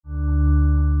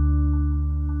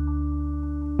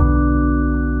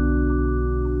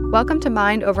Welcome to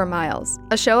Mind Over Miles,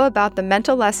 a show about the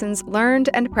mental lessons learned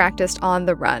and practiced on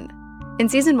the run. In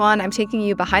Season 1, I'm taking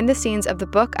you behind the scenes of the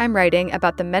book I'm writing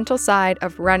about the mental side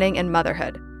of running and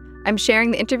motherhood. I'm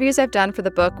sharing the interviews I've done for the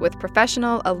book with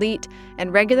professional, elite,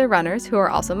 and regular runners who are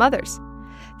also mothers.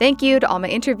 Thank you to all my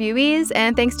interviewees,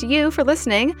 and thanks to you for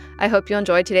listening. I hope you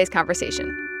enjoyed today's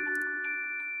conversation.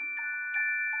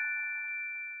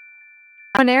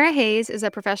 Quanera Hayes is a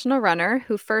professional runner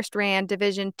who first ran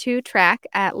Division II track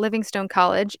at Livingstone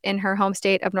College in her home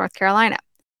state of North Carolina.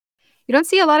 You don't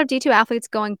see a lot of D2 athletes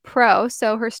going pro,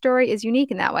 so her story is unique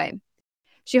in that way.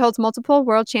 She holds multiple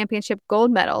World Championship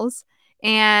gold medals,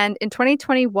 and in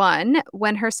 2021,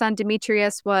 when her son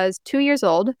Demetrius was 2 years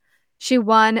old, she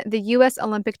won the U.S.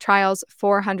 Olympic Trials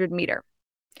 400-meter.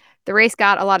 The race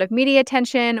got a lot of media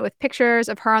attention with pictures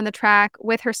of her on the track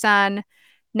with her son,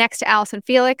 next to Allison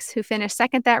Felix, who finished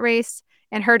second that race,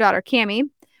 and her daughter Cammie,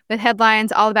 with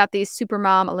headlines all about these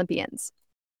supermom Olympians.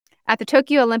 At the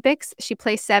Tokyo Olympics, she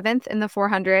placed 7th in the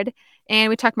 400, and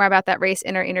we talk more about that race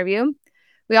in our interview.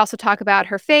 We also talk about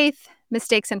her faith,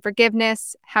 mistakes and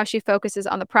forgiveness, how she focuses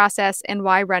on the process, and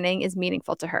why running is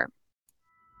meaningful to her.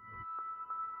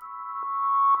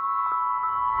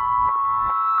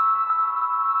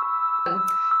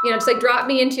 Just like drop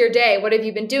me into your day. What have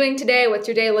you been doing today? What's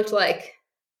your day looked like?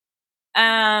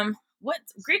 What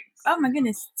great! Oh my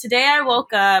goodness! Today I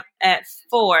woke up at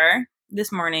 4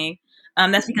 this morning.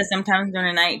 That's because sometimes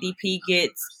during the night DP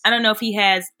gets, I don't know if he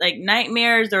has like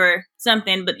nightmares or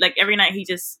something, but like every night he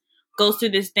just goes through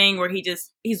this thing where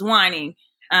he's whining,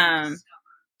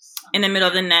 in the middle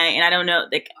of the night, and I don't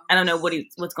know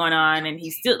what's going on, and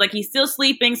he's still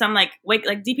sleeping. So I'm like,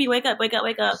 DP, wake up.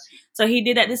 So he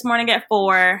did that this morning at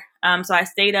 4. So I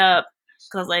stayed up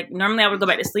because like normally I would go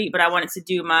back to sleep, but I wanted to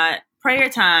do my prayer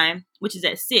time, which is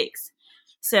at 6.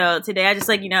 So today I just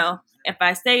if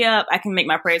I stay up, I can make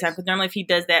my prayer time, because normally if he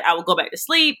does that, I will go back to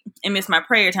sleep and miss my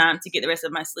prayer time to get the rest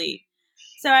of my sleep.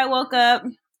 So I woke up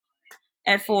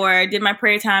at 4, did my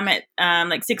prayer time at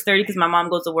 6:30 because my mom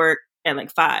goes to work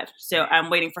at 5. So I'm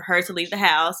waiting for her to leave the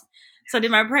house. So I did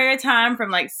my prayer time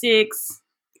from 6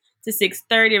 to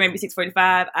 6:30 or maybe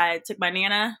 6:45. I took my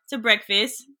Nana to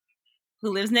breakfast,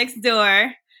 who lives next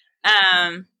door.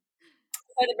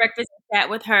 I had breakfast and sat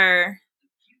with her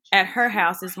at her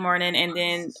house this morning, and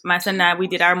then my son and I, we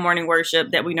did our morning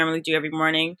worship that we normally do every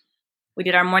morning. We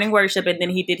did our morning worship, and then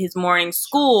he did his morning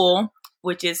school,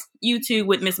 which is YouTube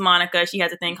with Miss Monica. She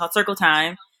has a thing called Circle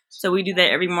Time, so we do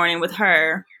that every morning with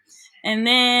her. And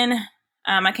then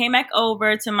I came back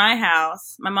over to my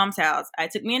house, my mom's house. I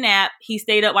took me a nap. He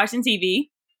stayed up watching TV,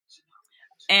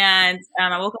 and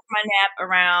I woke up from my nap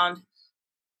around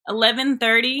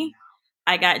 11:30.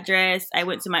 I got dressed. I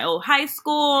went to my old high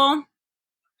school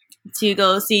to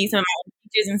go see some of my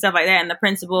teachers and stuff like that, and the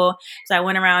principal. So I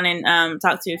went around and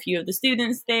talked to a few of the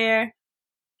students there.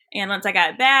 And once I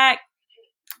got back,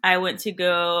 I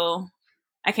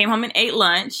came home and ate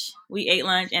lunch. We ate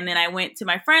lunch, and then I went to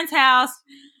my friend's house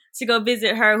to go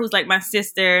visit her, who's like my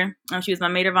sister. She was my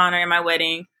maid of honor in my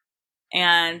wedding.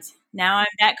 And now I'm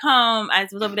back home. I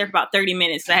was over there for about 30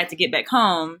 minutes, so I had to get back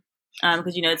home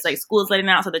because, it's like school's letting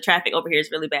out, so the traffic over here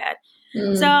is really bad.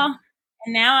 So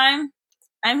and now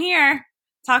I'm here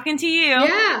talking to you.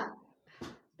 Yeah,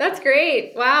 that's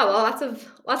great. Wow, well,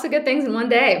 lots of good things in one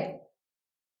day.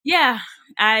 Yeah,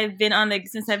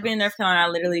 since I've been in North Carolina,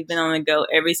 I've literally been on the go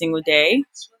every single day.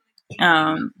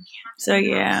 So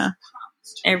yeah,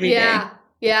 every day.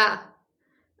 Yeah.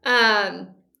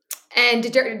 And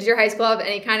did your high school have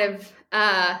any kind of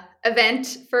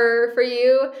event for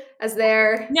you as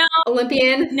their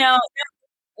Olympian? No.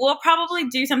 We'll probably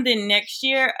do something next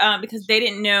year because they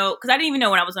didn't know, because I didn't even know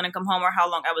when I was going to come home or how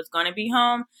long I was going to be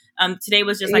home. Today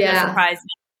was just a surprise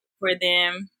for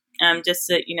them, just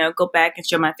to, go back and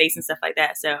show my face and stuff like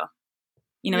that. So,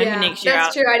 maybe next year.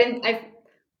 That's true.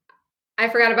 I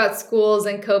forgot about schools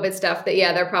and COVID stuff that,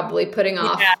 they're probably putting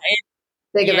off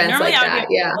big events like that.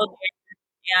 Yeah.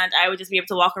 And I would just be able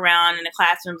to walk around in the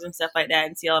classrooms and stuff like that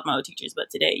and see all of my old teachers. But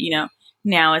today,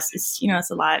 now it's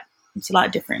a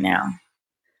lot different now.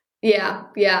 Yeah.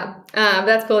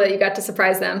 That's cool that you got to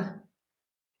surprise them.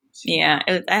 Yeah,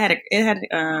 it had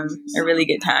a really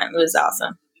good time. It was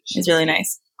awesome. It was really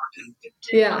nice.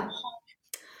 Yeah.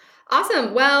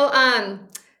 Awesome. Well,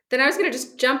 then I was going to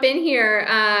just jump in here.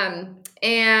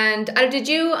 And did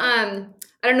you, I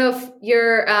don't know if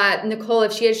you're, Nicole,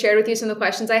 if she had shared with you some of the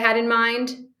questions I had in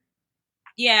mind.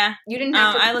 Yeah. You didn't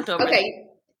have to. I looked over. Okay.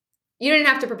 You didn't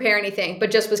have to prepare anything, but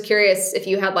just was curious if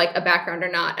you had a background or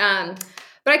not.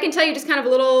 But I can tell you just kind of a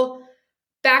little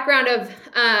background of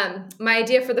my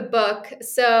idea for the book.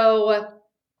 So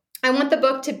I want the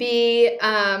book to be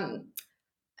a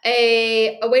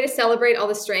way to celebrate all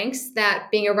the strengths that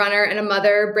being a runner and a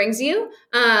mother brings you,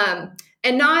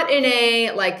 and not in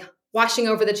a like washing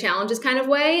over the challenges kind of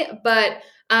way, but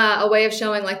a way of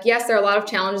showing like, yes, there are a lot of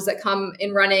challenges that come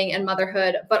in running and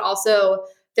motherhood, but also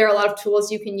there are a lot of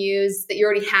tools you can use that you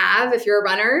already have if you're a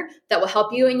runner that will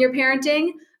help you in your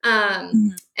parenting.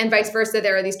 Mhm. And vice versa,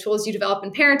 there are these tools you develop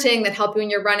in parenting that help you in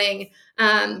your running,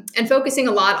 and focusing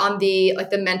a lot on the like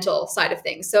the mental side of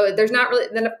things. So there's not really,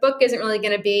 the book isn't really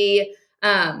going to be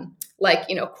like,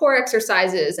 you know, core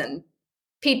exercises and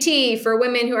PT for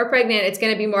women who are pregnant. It's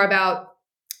going to be more about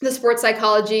the sports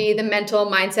psychology, the mental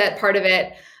mindset part of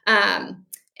it.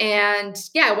 And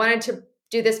yeah, I wanted to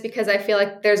do this because I feel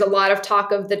like there's a lot of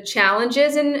talk of the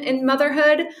challenges in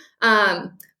motherhood.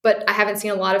 But I haven't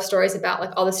seen a lot of stories about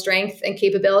like all the strength and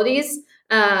capabilities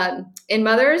in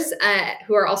mothers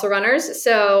who are also runners.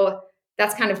 So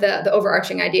that's kind of the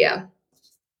overarching idea.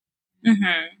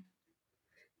 Mm-hmm.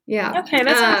 Yeah. Okay,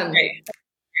 that sounds great.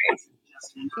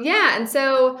 Yeah. And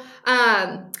so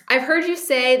I've heard you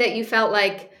say that you felt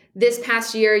like this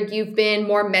past year you've been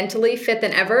more mentally fit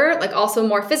than ever, like also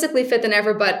more physically fit than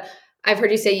ever. But I've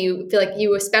heard you say you feel like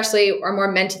you especially are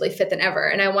more mentally fit than ever.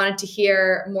 And I wanted to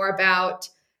hear more about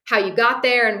how you got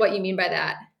there and what you mean by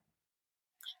that.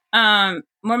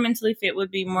 More mentally fit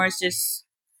would be more just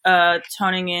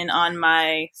toning in on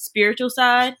my spiritual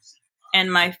side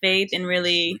and my faith, and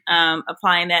really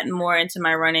applying that more into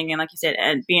my running, and like you said,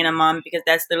 and being a mom, because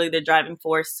that's literally the driving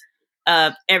force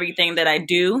of everything that I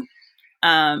do.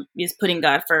 Is putting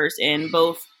God first, and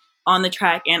both on the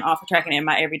track and off the track and in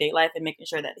my everyday life, and making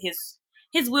sure that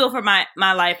His will for my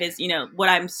life is, you know, what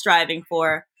I'm striving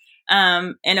for.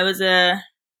 And it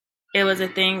was a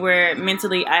thing where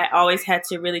mentally I always had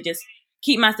to really just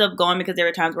keep myself going, because there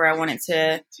were times where I wanted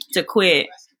to quit,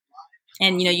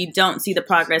 and you know, you don't see the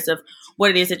progress of what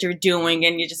it is that you're doing,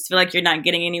 and you just feel like you're not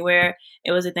getting anywhere.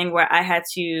 It was a thing where I had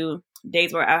to,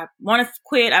 days where I want to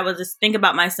quit, I would just think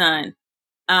about my son,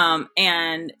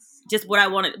 and just what I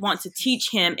want to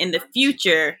teach him in the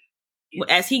future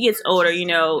as he gets older. You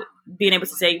know, being able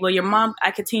to say, well, your mom, I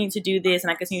continue to do this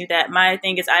and I continue that. My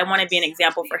thing is, I want to be an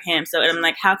example for him. So I'm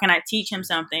like, how can I teach him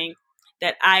something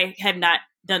that I have not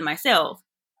done myself,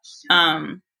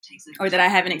 um, or that I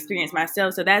haven't experienced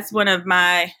myself? So that's one of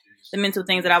the mental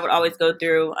things that I would always go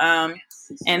through.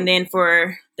 And then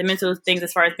for the mental things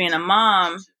as far as being a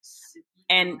mom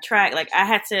and track, like I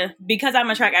had to, because I'm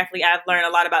a track athlete, I've learned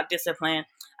a lot about discipline.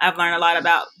 I've learned a lot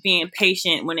about being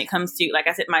patient when it comes to, like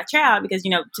I said, my child, because,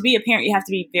 you know, to be a parent, you have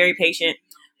to be very patient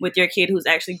with your kid who's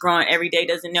actually growing every day,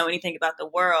 doesn't know anything about the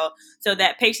world. So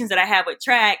that patience that I have with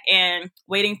track and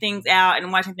waiting things out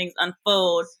and watching things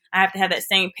unfold, I have to have that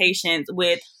same patience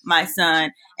with my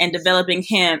son and developing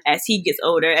him as he gets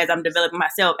older, as I'm developing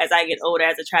myself as I get older,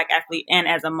 as a track athlete and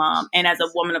as a mom and as a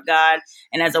woman of God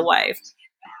and as a wife.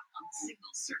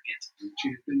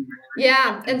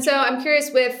 Yeah. And so I'm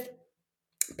curious with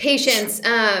patience.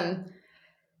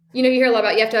 You know, you hear a lot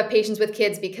about you have to have patience with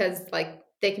kids because like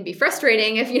they can be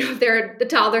frustrating if, you know, if they're the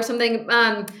toddler or something.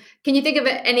 Can you think of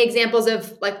any examples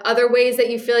of like other ways that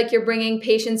you feel like you're bringing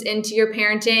patience into your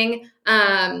parenting,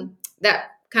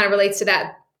 that kind of relates to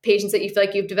that patience that you feel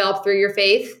like you've developed through your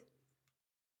faith?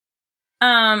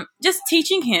 Just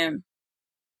teaching him,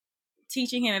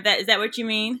 if that is that what you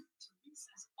mean?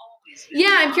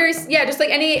 Yeah, I'm curious. Yeah, just like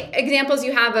any examples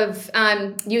you have of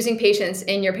using patience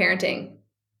in your parenting.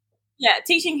 Yeah,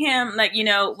 teaching him, like, you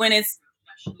know, when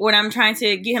I'm trying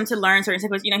to get him to learn certain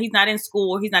things, you know, he's not in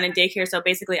school, he's not in daycare, so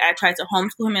basically I try to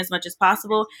homeschool him as much as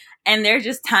possible. And there's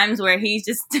just times where he's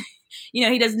just you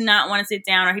know, he does not want to sit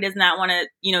down, or he does not want to,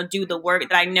 you know, do the work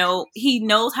that I know he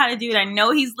knows how to do, that I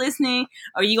know he's listening,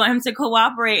 or you want him to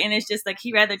cooperate, and it's just like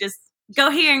he rather just go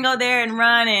here and go there and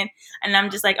run, and I'm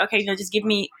just like, okay, you know, just give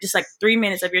me just like 3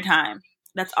 minutes of your time.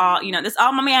 That's all, you know, that's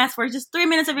all mommy asks for, just 3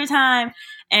 minutes of your time.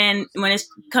 And when it's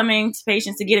coming to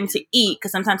patients, to get him to eat,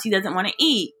 because sometimes he doesn't want to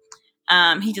eat,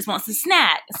 he just wants to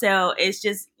snack. So it's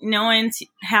just knowing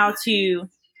how to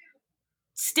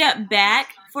step back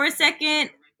for a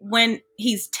second when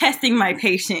he's testing my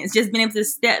patience, just being able to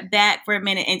step back for a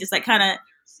minute and just like kind of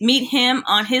meet him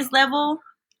on his level,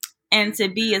 and to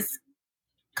be as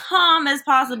calm as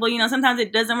possible. You know, sometimes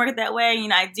it doesn't work that way. You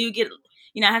know, I do get,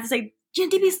 you know, I have to say,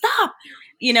 DB, stop,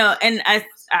 you know, and I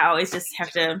always just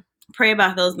have to pray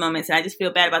about those moments. And I just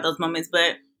feel bad about those moments.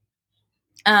 But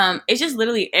it's just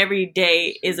literally every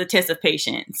day is a test of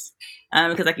patience.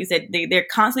 Because like you said, they're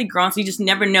constantly growing. So you just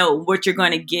never know what you're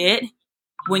going to get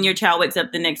when your child wakes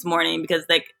up the next morning, because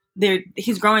like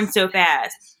he's growing so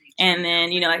fast. And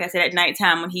then, you know, like I said, at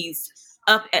nighttime when he's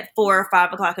up at 4 or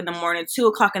 5 o'clock in the morning, 2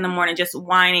 o'clock in the morning, just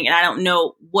whining, and I don't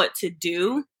know what to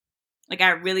do. Like,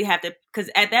 I really have to, because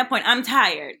at that point I'm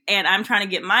tired and I'm trying to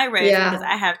get my rest because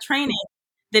I have training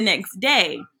the next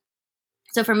day.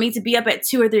 So for me to be up at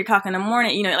 2 or 3 o'clock in the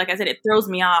morning, like I said, it throws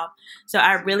me off. So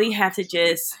I really have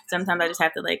to sometimes I just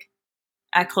have to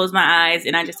I close my eyes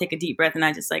and I just take a deep breath and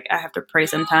I just I have to pray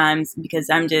sometimes because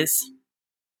it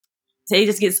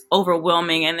just gets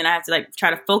overwhelming. And then I have to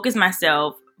try to focus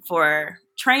myself for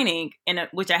training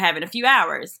which I have in a few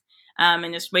hours.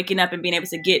 And just waking up and being able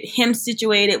to get him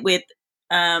situated with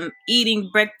eating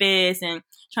breakfast and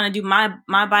trying to do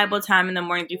my Bible time in the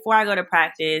morning before I go to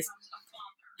practice.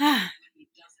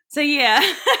 So yeah,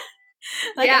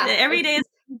 I said, every day is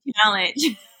a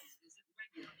challenge.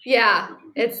 Yeah,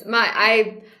 it's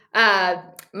my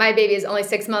baby is only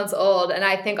 6 months old, and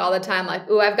I think all the time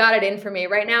ooh, I've got it in for me.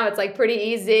 Right now, it's pretty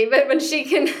easy, but when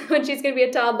she's gonna be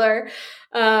a toddler,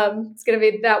 it's gonna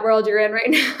be that world you're in right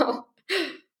now.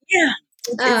 Yeah,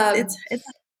 it's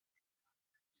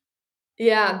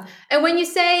yeah. And when you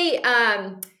say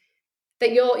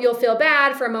that you'll feel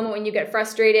bad for a moment when you get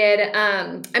frustrated,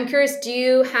 I'm curious, do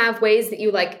you have ways that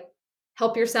you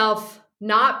help yourself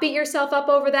not beat yourself up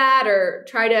over that, or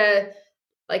try to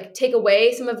take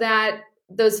away some of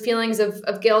those feelings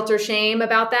of guilt or shame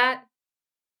about that?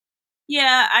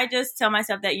 Yeah, I just tell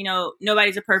myself that,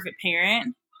 nobody's a perfect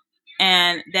parent,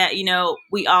 and that,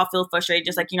 we all feel frustrated.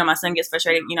 Just like, my son gets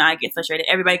frustrated, I get frustrated,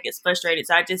 everybody gets frustrated.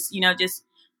 So I just,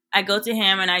 I go to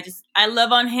him and I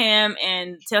love on him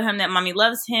and tell him that mommy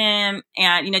loves him,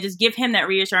 and, just give him that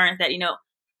reassurance that,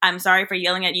 I'm sorry for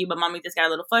yelling at you, but mommy just got a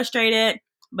little frustrated,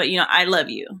 but, I love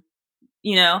you,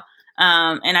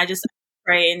 and I just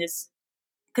pray and just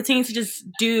continue to just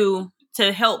do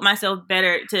to help myself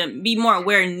better, to be more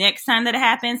aware next time that it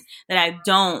happens, that I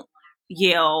don't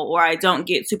yell or I don't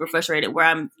get super frustrated where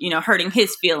I'm, hurting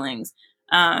his feelings.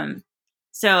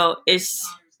 So it's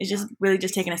just really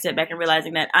just taking a step back and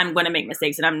realizing that I'm going to make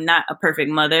mistakes and I'm not a perfect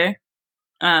mother.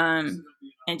 And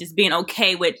just being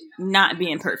okay with not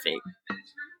being perfect.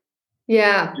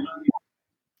 Yeah.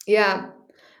 Yeah.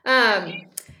 And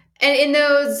in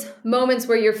those moments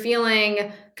where you're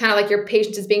feeling kind of like your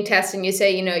patience is being tested and you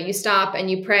say, you stop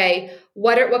and you pray,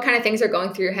 what kind of things are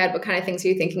going through your head? What kind of things are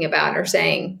you thinking about or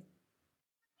saying?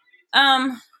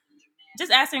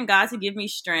 Just asking God to give me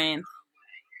strength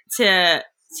to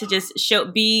just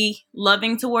be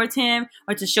loving towards him,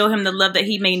 or to show him the love that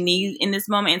he may need in this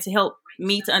moment, and to help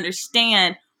me to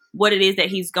understand what it is that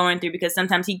he's going through, because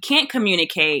sometimes he can't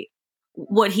communicate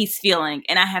what he's feeling.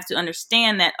 And I have to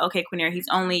understand that, okay, Quanera, he's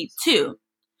only 2.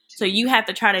 So you have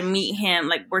to try to meet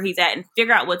him where he's at and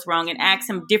figure out what's wrong and ask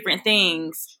him different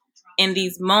things in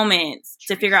these moments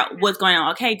to figure out what's going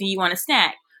on. Okay, do you want a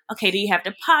snack? Okay, do you have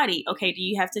to potty? Okay, do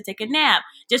you have to take a nap?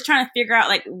 Just trying to figure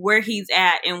out where he's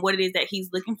at and what it is that he's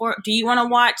looking for. Do you want to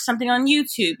watch something on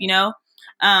YouTube?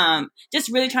 Just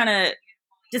really trying to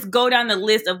just go down the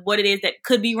list of what it is that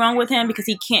could be wrong with him, because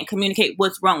he can't communicate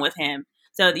what's wrong with him.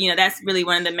 So, that's really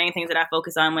one of the main things that I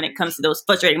focus on when it comes to those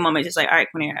frustrating moments. Just all right,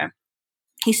 Quanera,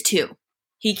 he's 2.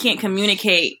 He can't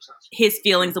communicate his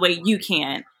feelings the way you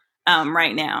can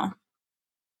right now.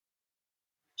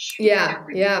 Yeah.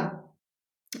 Yeah.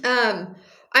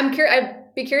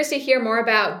 I'd be curious to hear more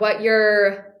about what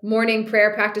your morning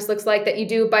prayer practice looks like that you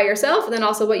do by yourself, and then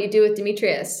also what you do with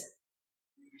Demetrius.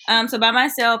 So by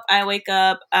myself, I wake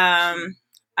up.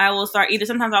 I will start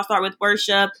sometimes I'll start with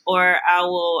worship, or I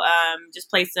will just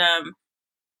play some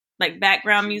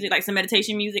background music, some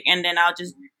meditation music, and then I'll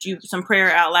just do some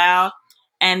prayer out loud.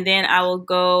 And then I will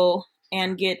go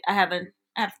and I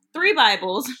have 3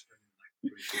 Bibles.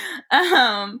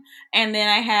 And then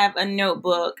I have a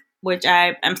notebook, which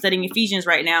I'm studying Ephesians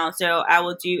right now. So I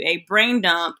will do a brain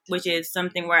dump, which is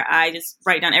something where I just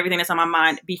write down everything that's on my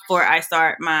mind before I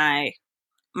start my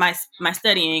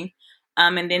studying.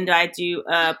 And then I do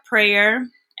a prayer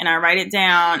and I write it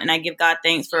down and I give God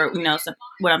thanks for,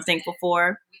 what I'm thankful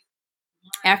for.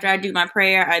 After I do my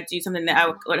prayer, I do something that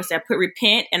I put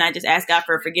repent, and I just ask God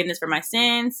for forgiveness for my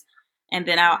sins. And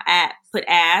then I'll put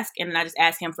ask, and then I just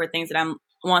ask him for things that I'm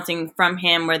wanting from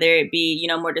him, whether it be,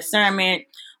 more discernment,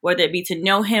 whether it be to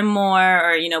know him more,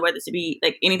 or, whether it be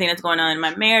anything that's going on in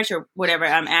my marriage or whatever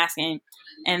I'm asking.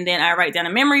 And then I write down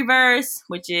a memory verse,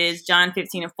 which is John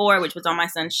 15:4, which was on my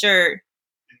son's shirt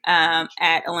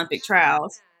at Olympic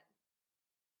trials.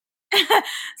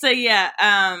 So yeah,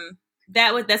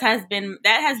 that has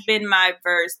been my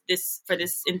verse for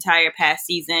this entire past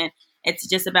season. It's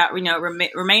just about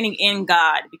remaining in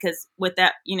God, because with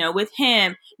that, with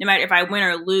him, no matter if I win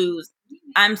or lose,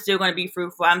 I'm still going to be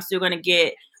fruitful. I'm still going to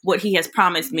get what he has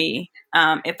promised me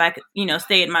if I could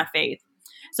stay in my faith.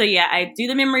 So yeah, I do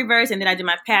the memory verse, and then I do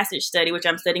my passage study, which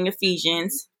I'm studying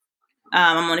Ephesians.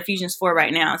 I'm on Ephesians 4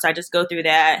 right now, so I just go through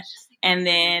that, and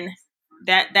then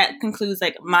that concludes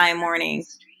like my morning.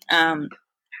 And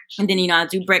then I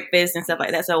do breakfast and stuff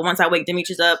like that. So once I wake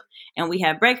Demetrius up and we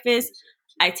have breakfast,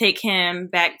 I take him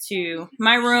back to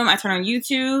my room. I turn on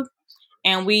YouTube,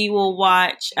 and we will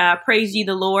watch "Praise Ye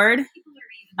the Lord"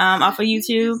 off of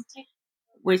YouTube,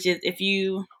 which is, if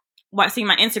you see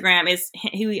my Instagram, is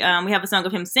we have a song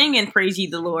of him singing "Praise Ye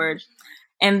the Lord."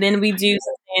 And then we do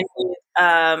something with,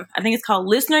 I think it's called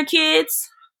Listener Kids.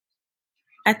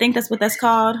 I think that's what that's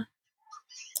called.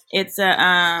 It's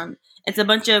a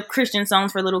bunch of Christian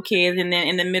songs for little kids, and then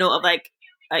in the middle of like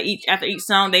after each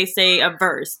song they say a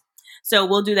verse. So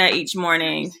we'll do that each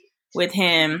morning with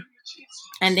him,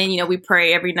 and then we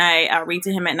pray every night. I'll read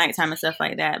to him at nighttime and stuff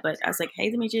like that. But I was like, "Hey,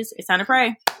 Demetrius, it's time to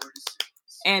pray,"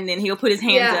 and then he'll put his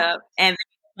hands up, and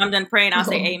when I'm done praying, I'll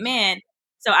say Amen.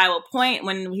 So I will point.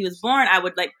 When he was born, I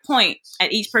would like point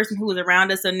at each person who was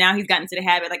around us. So now he's gotten to the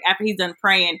habit, like after he's done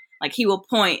praying, like he will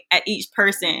point at each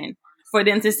person for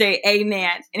them to say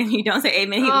Amen. And if you don't say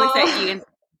Amen, he looks at you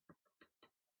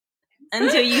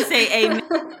until you say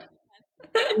Amen.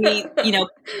 He,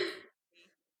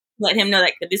 let him know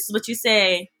that this is what you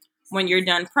say when you're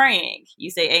done praying.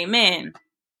 You say Amen.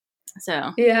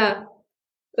 So yeah,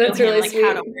 that's him, really like, sweet.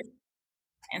 how to worship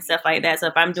and stuff like that. So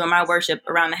if I'm doing my worship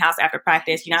around the house after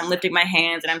practice, I'm lifting my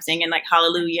hands and I'm singing like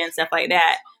hallelujah and stuff like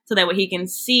that, so that way he can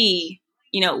see,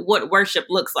 what worship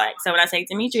looks like. So when I say,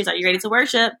 Demetrius, are you ready to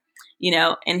worship?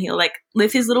 And he'll like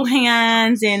lift his little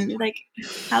hands and like,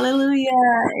 hallelujah.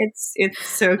 It's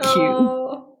so cute.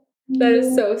 Oh, that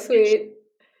is so sweet.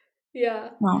 Yeah.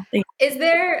 Well, Is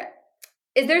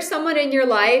there someone in your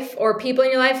life or people in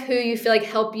your life who you feel like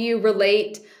help you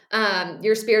relate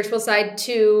your spiritual side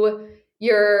to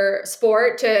your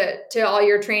sport, to all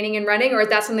your training and running, or is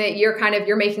that something that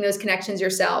you're making those connections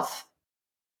yourself?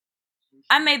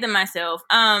 I made them myself.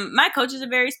 My coach is a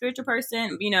very spiritual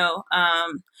person,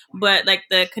 but like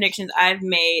the connections I've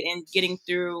made and getting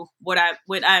through what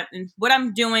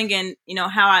I'm doing, and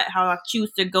how I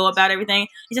choose to go about everything.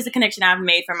 It's just a connection I've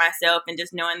made for myself, and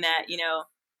just knowing that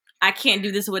I can't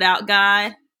do this without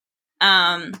God.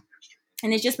 And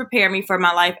it's just prepared me for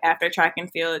my life after track and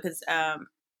field, because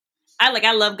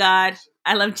I love God,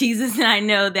 I love Jesus, and I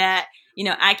know that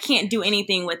I can't do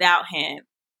anything without Him.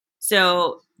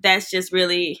 So that's just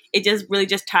really, it just really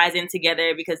just ties in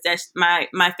together, because that's my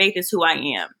faith is who I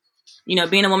am.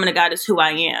 Being a woman of God is who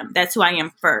I am. That's who I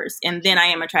am first. And then I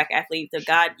am a track athlete. So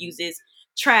God uses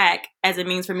track as a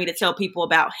means for me to tell people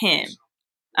about Him.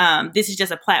 This is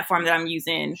just a platform that I'm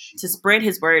using to spread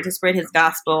His word, to spread His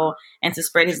gospel, and to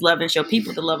spread His love and show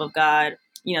people the love of God,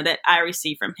 that I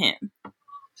receive from Him.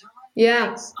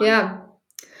 Yeah. Yeah.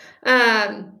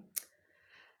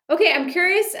 Okay. I'm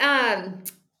curious, and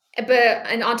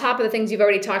on top of the things you've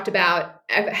already talked about,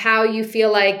 how you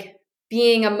feel like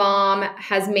being a mom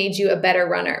has made you a better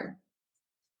runner.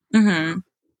 Mm-hmm.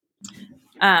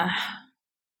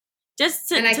 Just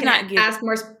to not give ask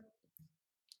more.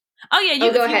 Oh yeah, go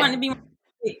if you ahead. want to be.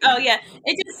 Oh yeah,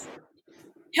 it just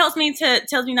tells me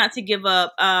not to give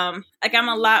up. Like I'm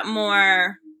a lot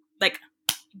more like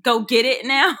go get it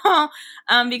now,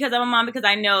 because I'm a mom, because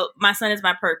I know my son is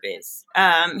my purpose.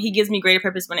 He gives me greater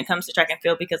purpose when it comes to track and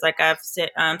field, because like I've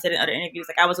said in other interviews,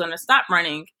 like I was going to stop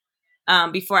running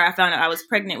before I found out I was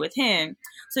pregnant with him.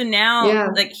 So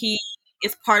now like he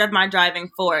is part of my driving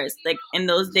force. Like in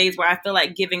those days where I feel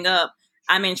like giving up,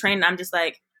 I'm in training. I'm just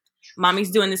like,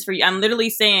 mommy's doing this for you. I'm literally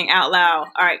saying out loud,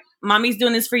 all right, mommy's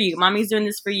doing this for you. Mommy's doing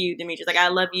this for you, Demetrius. Like, I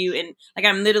love you. And like,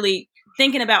 I'm literally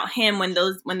thinking about him when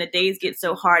the days get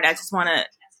so hard. I just want to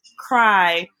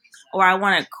cry, or I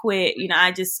want to quit.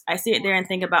 I sit there and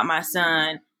think about my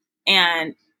son,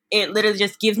 and it literally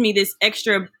just gives me this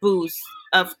extra boost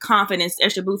of confidence,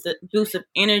 extra boost of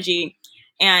energy.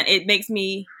 And it makes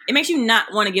you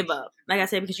not want to give up. Like I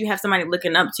said, because you have somebody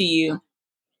looking up to you.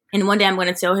 And one day I'm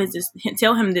going to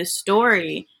tell him this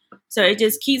story. So it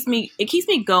just keeps me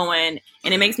going,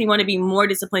 and it makes me want to be more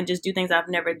disciplined, just do things I've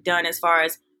never done, as far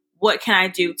as what can I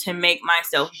do to make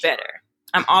myself better.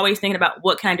 I'm always thinking about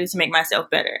what can I do to make myself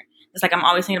better. It's like I'm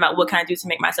always thinking about what can I do to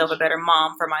make myself a better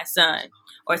mom for my son,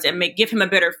 or to give him a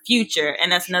better future.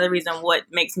 And that's another reason what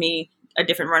makes me a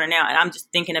different runner now. And I'm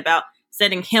just thinking about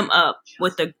setting him up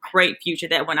with a great future,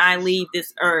 that when I leave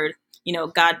this earth,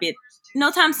 God be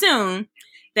no time soon,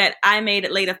 that I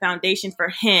laid a foundation for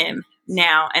him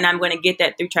now, and I'm going to get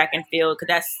that through track and field,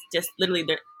 because that's just literally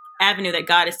the avenue that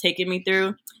God has taken me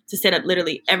through to set up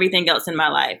literally everything else in my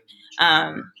life.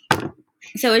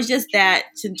 So it's just that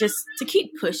to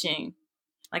keep pushing,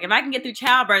 Like, if I can get through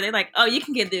childbirth, they're like, oh, you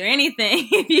can get through anything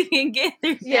if you can get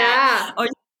through that. Or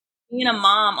being a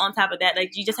mom on top of that,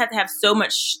 like, you just have to have so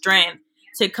much strength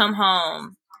to come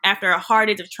home after a hard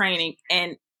days of training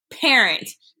and parent.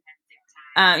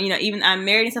 Even I'm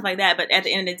married and stuff like that, but at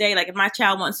the end of the day, like, if my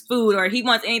child wants food or he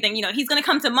wants anything, he's going to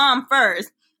come to mom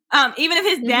first. Even if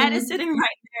his dad is sitting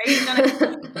right there, he's going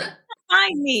to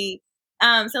find me.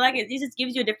 So like, it just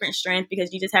gives you a different strength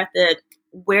because you just have to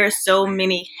wear so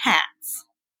many hats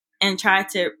and try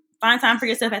to find time for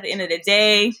yourself at the end of the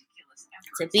day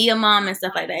to be a mom and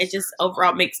stuff like that. It just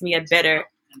overall makes me a better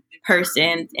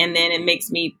person. And then it makes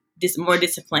me more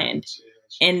disciplined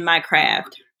in my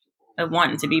craft of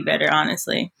wanting to be better,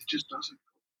 honestly.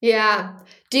 Yeah.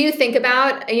 Do you think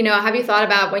about, have you thought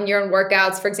about when you're in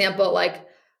workouts, for example, like,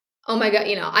 oh my God,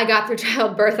 I got through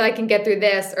childbirth, I can get through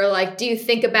this? Or like, do you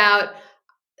think about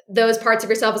those parts of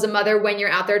yourself as a mother when you're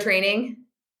out there training?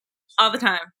 All the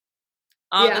time.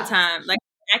 All the time. Like,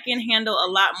 I can handle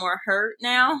a lot more hurt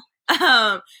now.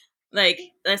 Like,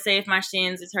 let's say if my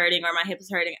shins is hurting or my hip is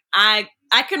hurting, I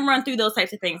can run through those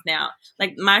types of things now.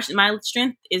 Like, my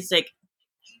strength is like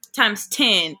times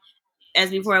 10 as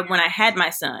before when I had my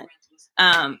son.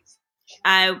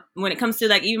 When it comes to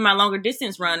like even my longer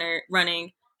distance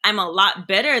running, I'm a lot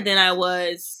better than I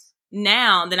was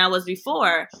now than I was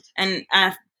before. And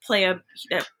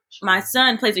my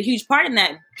son plays a huge part in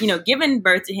that, giving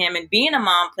birth to him and being a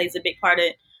mom plays a big part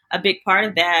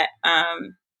of that.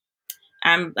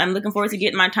 I'm looking forward to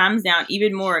getting my times down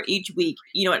even more each week.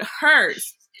 It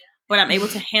hurts, but I'm able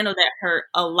to handle that hurt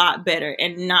a lot better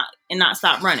and not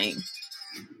stop running.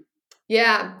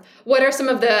 Yeah. What are some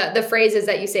of the phrases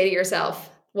that you say to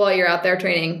yourself while you're out there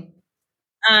training?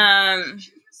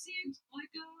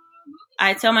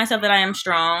 I tell myself that I am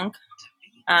strong.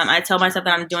 I tell myself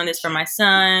that I'm doing this for my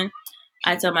son.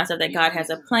 I tell myself that God has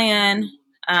a plan.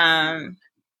 And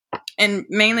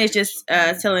mainly it's just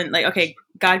telling, like, okay,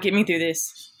 God, get me through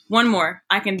this. One more.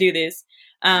 I can do this.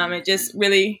 And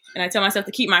I tell myself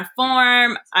to keep my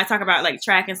form. I talk about like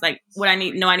track and it's like what I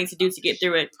need to do to get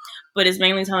through it. But it's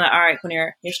mainly telling all right,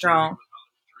 Quanera, you're strong.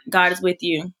 God is with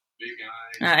you.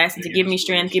 I ask him to give me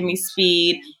strength, give me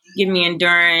speed, give me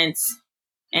endurance,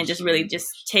 and just really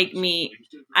just take me.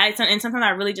 And sometimes I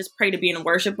really just pray to be in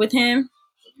worship with him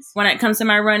when it comes to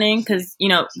my running, because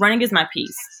running is my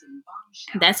peace.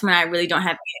 That's when I really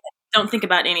don't think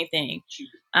about anything,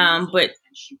 but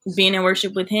being in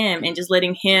worship with him and just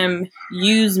letting him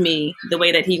use me the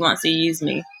way that he wants to use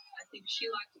me.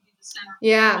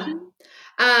 Yeah.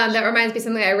 That reminds me of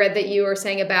something I read that you were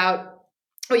saying about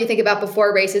what you think about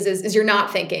before races is you're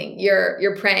not thinking,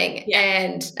 you're praying. Yeah.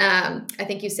 And I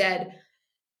think you said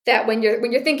that when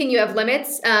you're thinking you have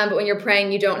limits, but when you're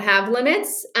praying you don't have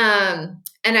limits. And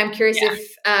I'm curious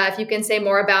if you can say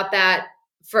more about that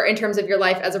in terms of your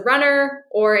life as a runner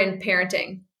or in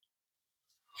parenting.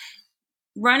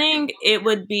 Running, it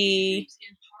would be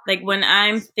like when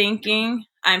I'm thinking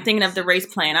of the race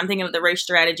plan. I'm thinking of the race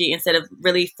strategy instead of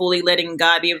really fully letting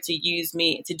God be able to use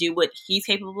me to do what he's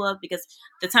capable of. Because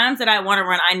the times that I want to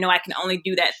run, I know I can only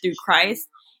do that through Christ.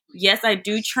 Yes, I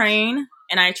do train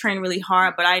and I train really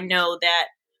hard, but I know that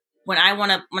when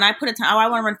I put a time, I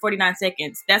want to run 49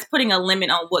 seconds. That's putting a limit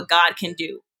on what God can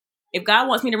do. If God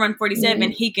wants me to run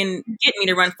 47, he can get me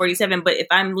to run 47. But if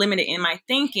I'm limited in my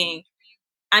thinking,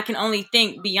 I can only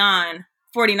think beyond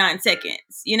 49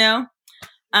 seconds,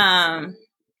 And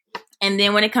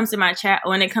then when it comes to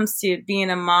when it comes to being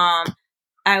a mom,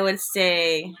 I would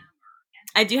say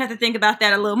I do have to think about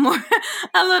that a little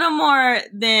more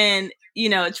than,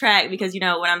 track, because,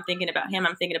 when I'm thinking about him,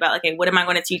 I'm thinking about, okay, what am I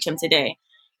going to teach him today?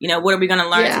 What are we going to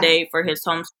learn today for his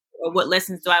homeschool? Or what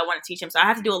lessons do I want to teach him? So I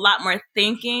have to do a lot more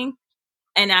thinking,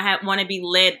 and I want to be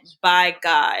led by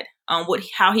God on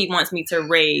how he wants me to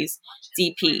raise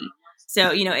DP.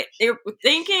 So,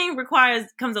 thinking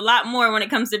comes a lot more when it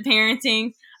comes to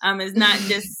parenting. It's not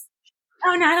just,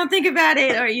 oh no, I don't think about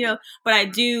it, or, but I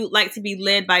do like to be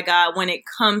led by God when it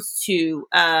comes to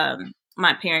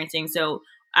my parenting. So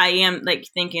I am like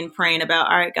praying about,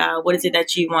 all right, God, what is it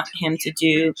that you want him to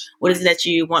do? What is it that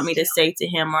you want me to say to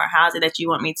him? Or how is it that you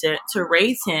want me to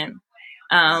raise him?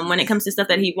 When it comes to stuff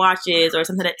that he watches or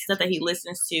stuff that he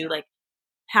listens to, like,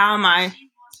 how am I,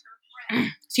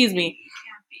 excuse me,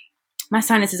 my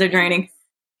sinuses are draining.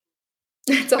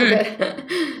 It's all good.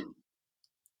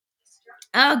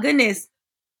 Oh, goodness.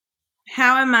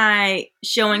 How am I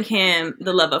showing him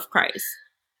the love of Christ?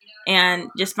 And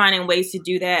just finding ways to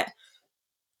do that.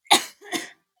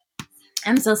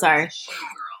 I'm so sorry.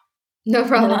 No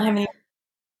problem.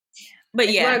 But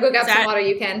if you want to go grab some water,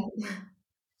 you can.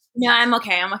 No, I'm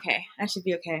okay. I should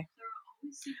be okay.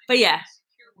 But yeah,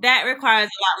 that requires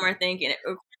a lot more thinking. It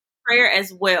requires prayer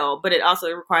as well, but it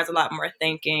also requires a lot more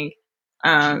thinking.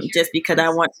 Just because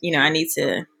I need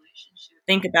to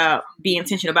think about, be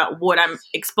intentional about what I'm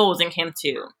exposing him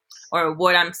to, or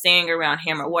what I'm saying around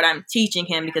him, or what I'm teaching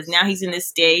him, because now he's in this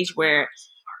stage where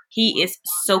he is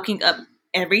soaking up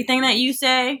everything that you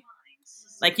say.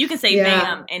 Like, you can say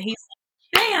bam, and he's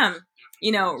like, bam,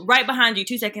 right behind you,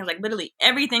 2 seconds, like literally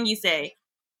everything you say.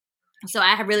 So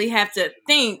I really have to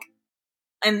think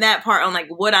in that part on like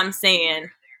what I'm saying,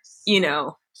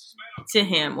 to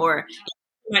him or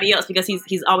anybody else, because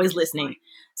he's always listening.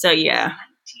 So yeah.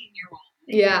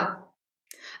 Yeah.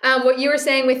 What you were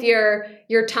saying with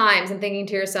your times and thinking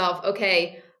to yourself,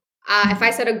 okay, if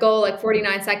I set a goal like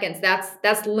 49 seconds,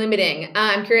 that's limiting.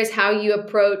 I'm curious how you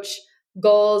approach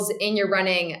goals in your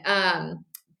running.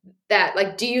 That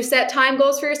like, do you set time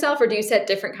goals for yourself, or do you set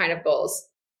different kind of goals?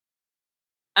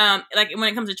 Like when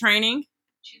it comes to training,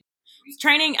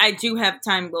 I do have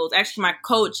time goals. Actually, my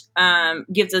coach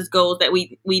gives us goals that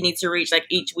we need to reach like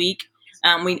each week.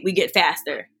 We get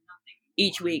faster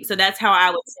each week. So that's how I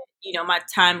would set, my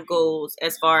time goals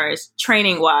as far as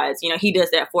training wise. He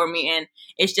does that for me, and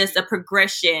it's just a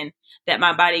progression that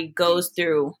my body goes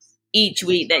through each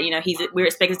week that, we're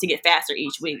expected to get faster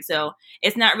each week. So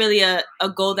it's not really a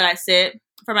goal that I set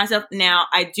for myself. Now,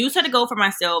 I do set a goal for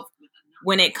myself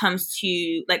when it comes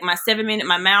to like my 7-minute,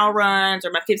 my mile runs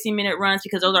or my 15-minute runs,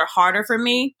 because those are harder for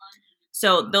me.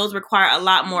 So those require a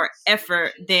lot more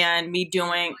effort than me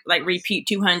doing like repeat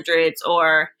 200s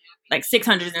or like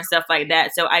 600s and stuff like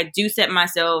that. So I do set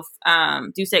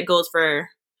goals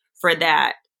for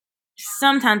that.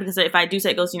 Sometimes, because if I do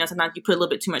set goals, sometimes you put a little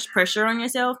bit too much pressure on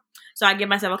yourself. So I give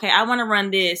myself, okay, I want to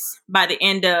run this by the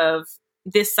end of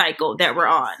this cycle that we're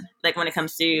on. Like when it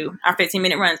comes to our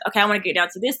 15-minute runs, okay, I want to get down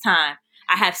to this time.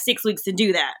 I have 6 weeks to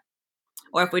do that.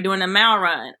 Or if we're doing a mile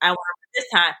run, I want to this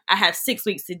time, I have 6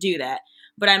 weeks to do that.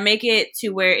 But I make it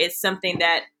to where it's something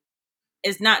that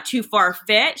is not too far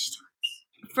fetched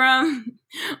from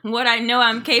what I know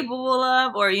I'm capable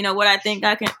of, or what I think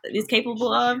is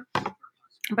capable of.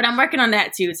 But I'm working on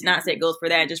that too, to not set goals for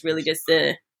that, just really just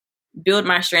to build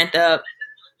my strength up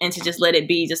and to just let it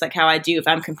be just like how I do if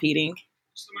I'm competing.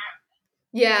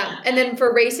 Yeah. And then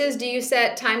for races, do you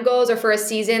set time goals, or for a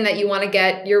season that you want to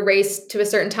get your race to a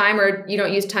certain time, or you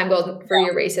don't use time goals for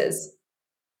your races?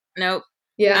 Nope.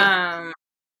 Yeah.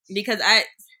 Because I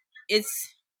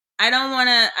don't want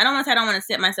to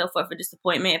set myself up for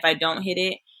disappointment if I don't hit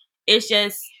it. It's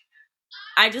just,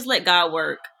 I just let God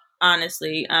work,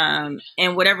 honestly. And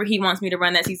whatever he wants me to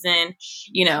run that season,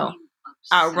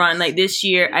 I'll run. Like this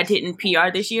year, I didn't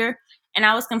PR this year, and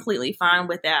I was completely fine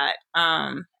with that.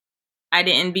 I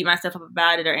didn't beat myself up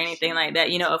about it or anything like that.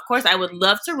 Of course, I would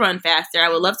love to run faster. I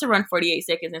would love to run 48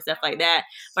 seconds and stuff like that.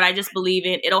 But I just believe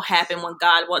it'll happen when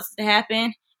God wants it to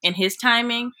happen in his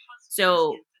timing.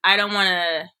 So I don't want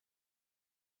to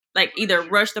like either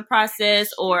rush the process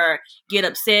or get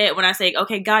upset when I say,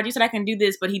 okay, God, you said I can do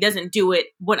this, but he doesn't do it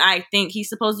when I think he's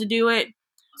supposed to do it.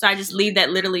 So I just leave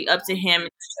that literally up to him,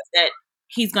 that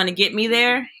he's going to get me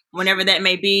there whenever that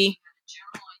may be.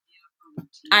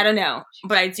 I don't know,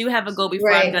 but I do have a goal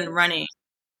before I'm done running,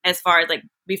 as far as like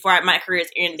before my career is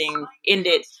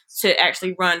ended, to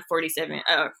actually run 47.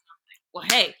 Well,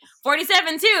 hey,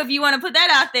 47 too, if you want to put that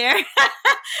out there,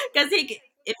 because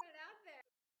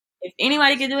if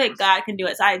anybody can do it, God can do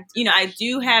it. So I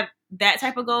do have that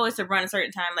type of goal, is to run a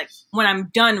certain time, like when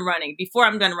I'm done running, before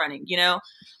I'm done running,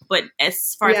 But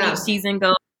as far as each season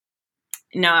goes,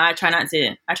 no, I try not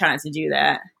to do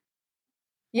that.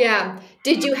 Yeah.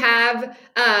 Did you have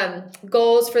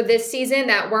goals for this season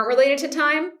that weren't related to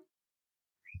time?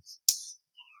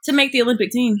 To make the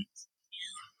Olympic team.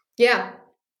 Yeah.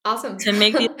 Awesome. To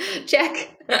make the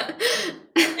check. That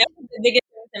was the biggest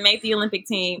thing, to make the Olympic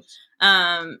team.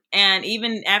 And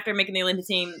even after making the Olympic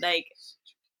team, like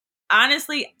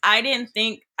honestly, I didn't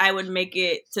think I would make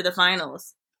it to the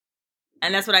finals.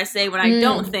 And that's what I say when I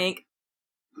don't think.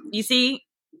 You see,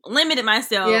 limited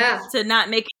myself to not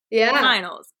making the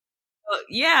finals. So,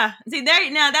 yeah. See, there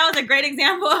now, that was a great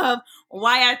example of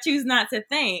why I choose not to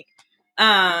think.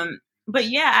 But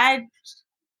yeah,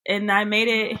 I made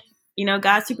it,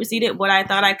 God superseded what I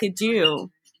thought I could do.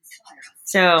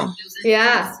 So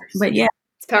yeah. But yeah.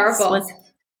 It's powerful.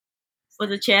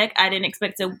 Was a check. I didn't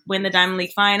expect to win the Diamond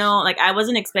League final. Like I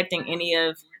wasn't expecting any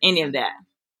of that.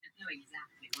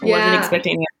 I wasn't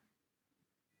expecting any of that.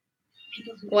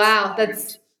 Wow,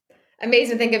 that's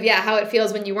amazing to think of, how it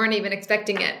feels when you weren't even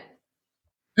expecting it.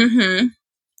 Mm-hmm.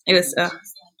 It was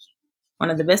one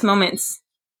of the best moments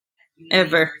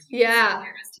ever. Yeah.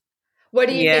 What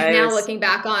do you think now, looking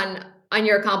back on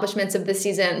your accomplishments of this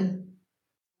season?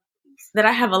 that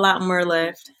I have a lot more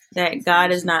left, that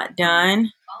God is not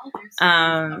done,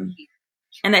 and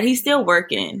that He's still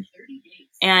working.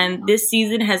 And this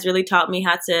season has really taught me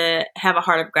how to have a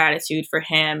heart of gratitude for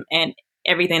Him and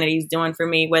everything that He's doing for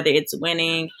me, whether it's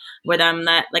winning, whether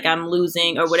I'm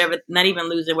losing, or whatever, not even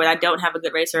losing, whether I don't have a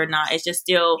good race or not. It's just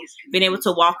still being able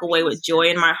to walk away with joy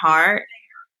in my heart,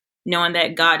 knowing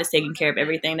that God is taking care of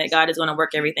everything, that God is going to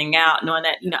work everything out, knowing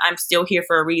that, I'm still here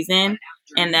for a reason,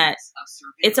 and that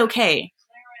it's okay.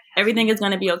 Everything is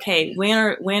going to be okay.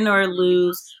 Win or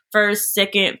lose, first,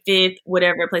 second, fifth,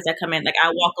 whatever place I come in, like,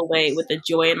 I walk away with a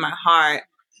joy in my heart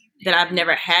that I've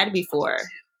never had before.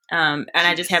 And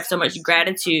I just have so much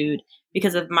gratitude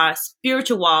because of my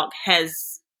spiritual walk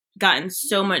has gotten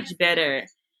so much better.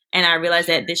 And I realized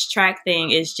that this track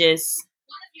thing is just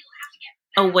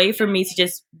a way for me to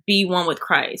just be one with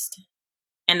Christ.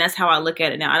 And that's how I look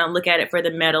at it now. I don't look at it for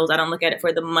the medals. I don't look at it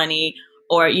for the money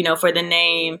or, for the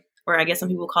name, or I guess some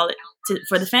people call it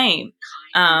for the fame.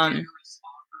 I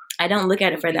don't look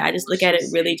at it for that. I just look at it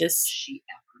really just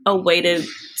a way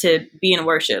to be in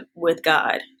worship with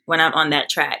God when I'm on that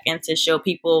track, and to show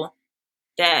people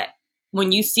that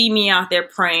when you see me out there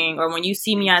praying, or when you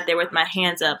see me out there with my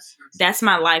hands up, that's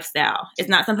my lifestyle. It's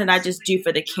not something I just do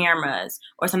for the cameras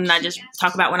or something I just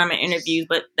talk about when I'm in interviews,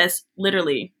 but that's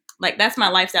literally, like, that's my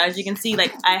lifestyle. As you can see,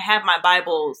 like, I have my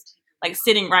Bibles, like,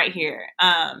 sitting right here.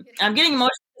 I'm getting emotional.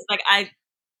 It's like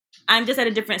I'm just at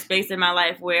a different space in my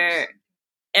life where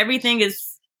everything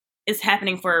is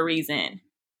happening for a reason.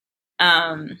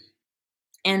 And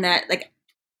that, like,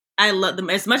 I love them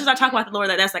as much as I talk about the Lord.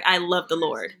 That's like, I love the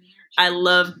Lord. I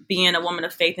love being a woman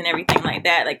of faith and everything like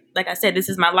that. Like I said, this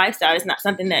is my lifestyle. It's not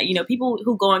something that, people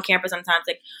who go on campus sometimes,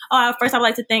 like, oh, first I'd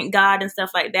like to thank God and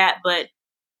stuff like that. But,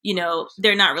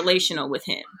 they're not relational with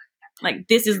Him. Like,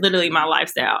 this is literally my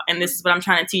lifestyle. And this is what I'm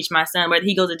trying to teach my son, whether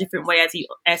he goes a different way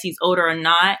as he's older or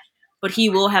not, but he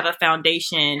will have a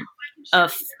foundation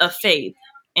of faith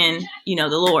in, the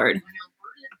Lord.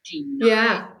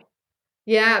 Yeah.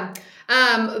 Yeah.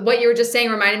 What you were just saying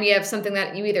reminded me of something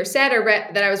that you either said or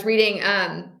read that I was reading,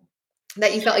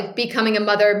 that you felt like becoming a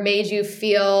mother made you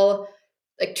feel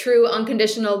like true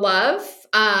unconditional love,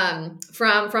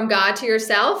 from God to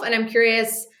yourself. And I'm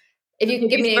curious if you can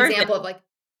give me an example of, like,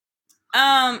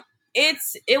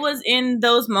 it was in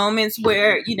those moments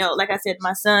where, like I said,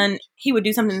 my son, he would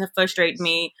do something to frustrate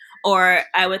me, or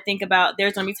I would think about,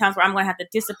 there's going to be times where I'm going to have to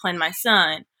discipline my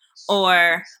son,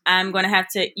 or I'm going to have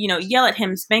to, yell at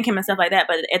him, spank him and stuff like that.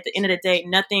 But at the end of the day,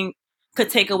 nothing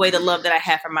could take away the love that I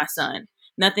have for my son.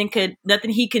 Nothing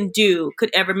he can do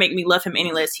could ever make me love him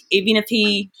any less. Even if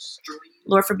he,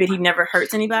 Lord forbid, he never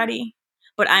hurts anybody,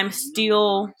 but I'm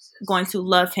still going to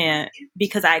love him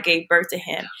because I gave birth to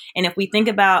him. And if we think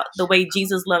about the way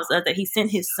Jesus loves us, that He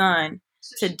sent His Son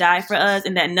to die for us,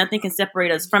 and that nothing can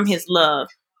separate us from His love.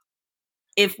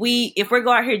 If we're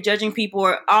going out here judging people,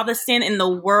 or all the sin in the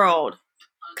world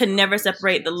could never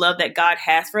separate the love that God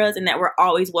has for us, and that we're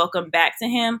always welcome back to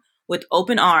Him with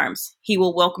open arms. He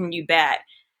will welcome you back.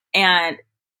 And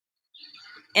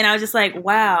I was just like,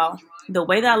 wow, the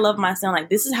way that I love my son, like,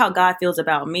 this is how God feels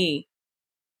about me.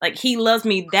 Like, He loves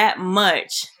me that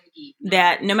much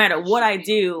that no matter what I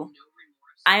do,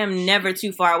 I am never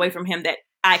too far away from Him that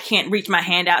I can't reach my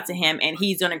hand out to Him and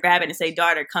He's going to grab it and say,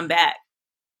 daughter, come back.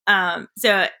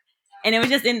 So, and it was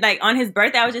just on His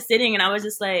birthday, I was just sitting and I was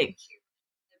just like,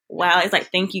 wow, it's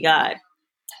like, thank you, God.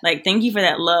 Like, thank you for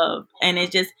that love. And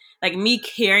it's just like me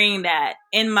carrying that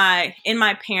in my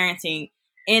parenting,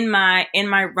 in my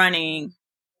running.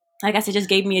 Like I said, just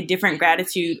gave me a different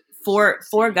gratitude for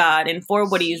God and for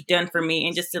what He's done for me.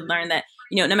 And just to learn that,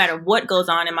 no matter what goes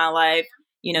on in my life,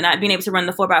 not being able to run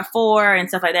the 4x4 and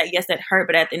stuff like that. Yes, that hurt.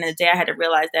 But at the end of the day, I had to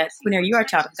realize that, Quanera, you are a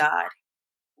child of God.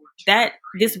 That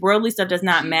this worldly stuff does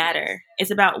not matter. It's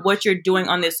about what you're doing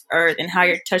on this earth and how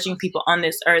you're touching people on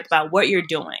this earth, about what you're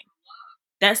doing.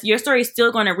 That's your story is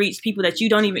still going to reach people that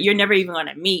you're never even going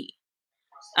to meet.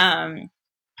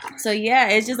 So yeah,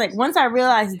 it's just like, once I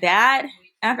realized that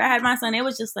after I had my son, it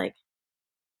was just like,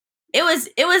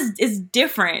 it's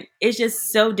different. It's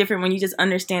just so different when you just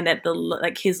understand that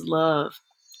His love,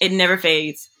 it never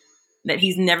fades, that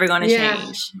He's never going to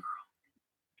change,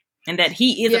 and that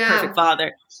He is a perfect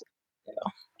father.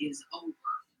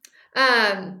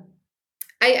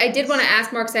 I did want to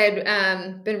ask more, because I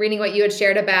had been reading what you had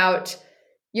shared about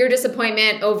your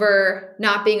disappointment over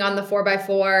not being on the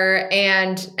 4x4,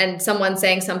 and someone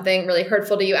saying something really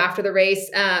hurtful to you after the race.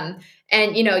 And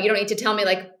you don't need to tell me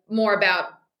like more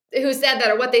about who said that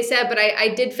or what they said, but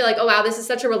I did feel like, oh wow, this is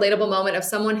such a relatable moment of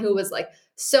someone who was like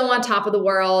so on top of the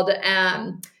world,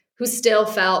 who still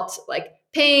felt like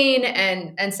pain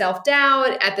and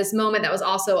self-doubt at this moment that was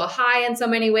also a high in so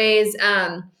many ways.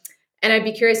 And I'd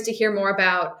be curious to hear more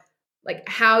about like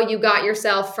how you got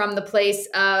yourself from the place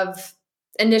of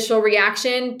initial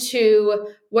reaction to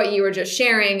what you were just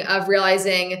sharing of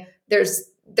realizing there's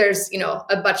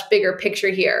a much bigger picture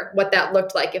here, what that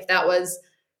looked like, if that was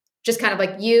just kind of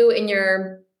like you in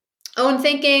your own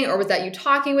thinking, or was that you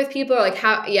talking with people, or like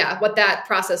what that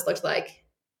process looked like.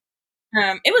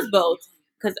 It was both,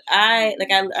 because I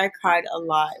cried a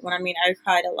lot. When I mean I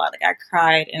cried a lot, like I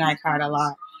cried and I cried a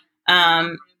lot.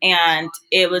 And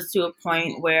it was to a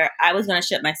point where I was going to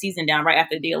shut my season down right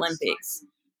after the Olympics.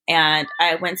 And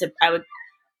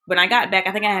when I got back,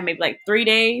 I think I had maybe like 3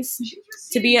 days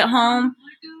to be at home.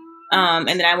 And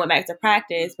then I went back to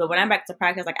practice. But when I went back to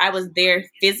practice, like I was there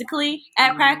physically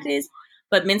at practice,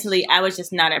 but mentally I was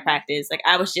just not at practice. Like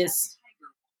I was just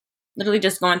literally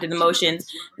just going through the motions.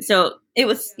 So it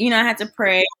was, I had to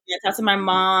pray. I talked to my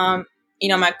mom.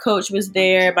 My coach was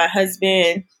there, my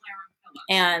husband,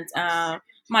 and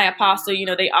my apostle.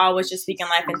 They always just speaking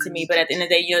life into me. But at the end of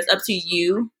the day, it's up to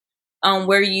you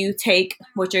where you take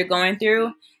what you're going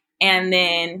through. And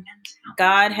then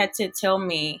God had to tell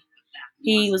me,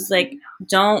 he was like,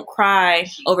 don't cry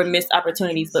over missed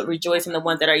opportunities, but rejoice in the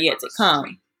ones that are yet to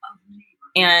come.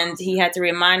 And he had to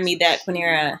remind me that,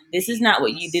 Quanera, this is not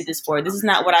what you did this for. This is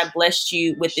not what I blessed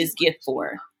you with this gift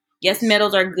for. Yes,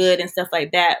 medals are good and stuff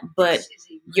like that, but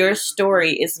your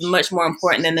story is much more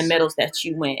important than the medals that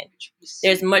you win.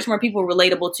 There's much more people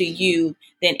relatable to you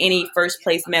than any first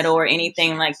place medal or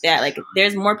anything like that. Like,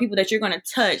 there's more people that you're going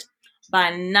to touch by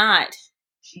not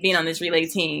being on this relay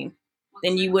team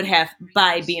than you would have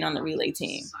by being on the relay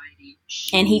team.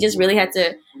 And he just really had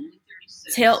to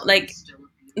tell, like,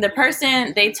 the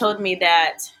person, they told me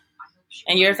that,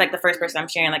 and you're like the first person I'm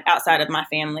sharing, like outside of my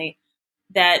family,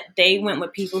 that they went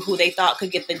with people who they thought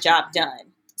could get the job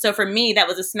done. So for me, that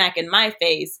was a smack in my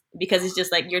face, because it's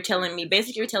just like, you're telling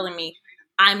me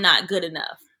I'm not good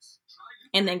enough.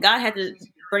 And then God had to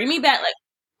bring me back, like,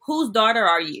 whose daughter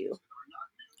are you?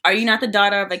 Are you not the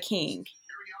daughter of a king?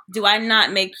 Do I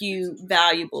not make you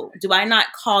valuable? Do I not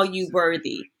call you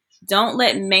worthy? Don't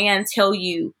let man tell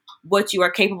you what you are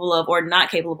capable of or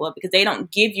not capable of, because they don't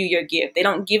give you your gift. They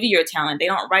don't give you your talent. They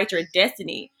don't write your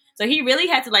destiny. So he really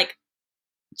had to like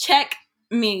check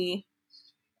me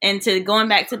into going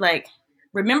back to like,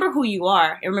 remember who you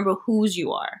are and remember whose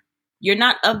you are. You're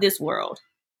not of this world.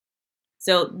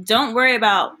 So don't worry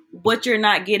about what you're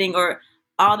not getting or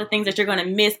all the things that you're going to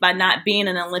miss by not being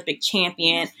an Olympic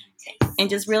champion, and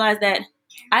just realize that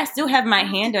I still have my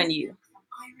hand on you.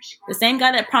 The same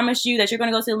God that promised you that you're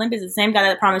going to go to the Olympics is the same God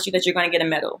that promised you that you're going to get a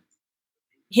medal.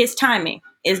 His timing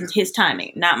is his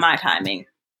timing, not my timing.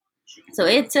 So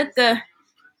it took a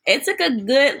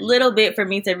good little bit for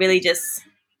me to really just,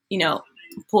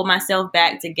 pull myself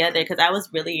back together, because I was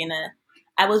really in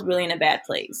a bad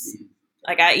place.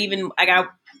 Like I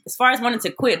as far as wanted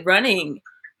to quit running,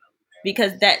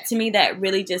 because that to me, that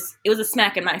really just, it was a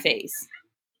smack in my face.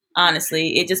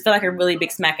 Honestly, it just felt like a really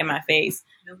big smack in my face.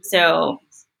 So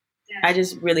I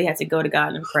just really had to go to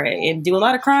God and pray and do a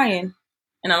lot of crying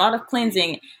and a lot of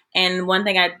cleansing. And one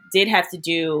thing I did have to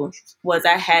do was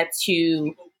I had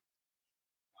to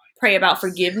pray about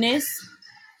forgiveness.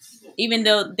 Even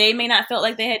though they may not felt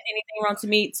like they had anything wrong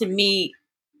to me,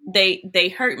 they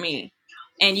hurt me.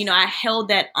 And, I held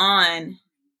that on,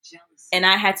 and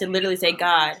I had to literally say,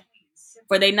 God,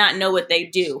 for they not know what they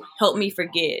do, help me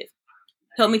forgive.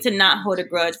 Help me to not hold a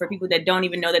grudge for people that don't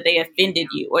even know that they offended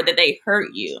you or that they hurt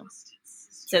you.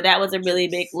 So that was a really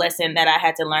big lesson that I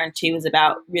had to learn too, is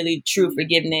about really true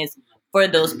forgiveness for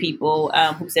those people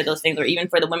who said those things, or even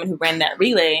for the women who ran that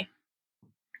relay.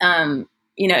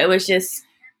 It was just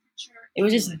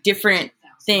different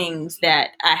things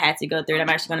that I had to go through. And I'm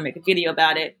actually going to make a video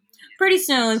about it pretty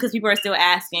soon, because people are still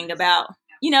asking about,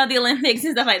 the Olympics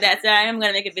and stuff like that. So I am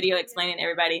going to make a video explaining to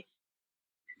everybody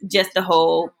just the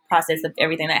whole process of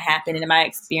everything that happened and my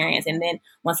experience. And then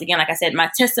once again, like I said, my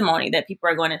testimony that people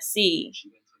are going to see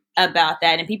about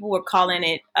that. And people were calling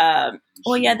it,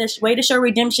 this way to show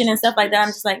redemption and stuff like that. I'm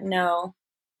just like, no,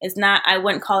 it's not. I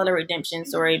wouldn't call it a redemption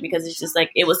story, because it's just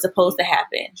like, it was supposed to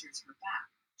happen.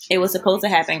 It was supposed to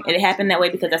happen. It happened that way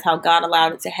because that's how God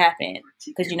allowed it to happen.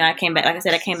 Because, I came back, like I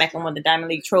said, I came back and won the Diamond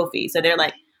League trophy. So they're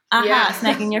like, aha,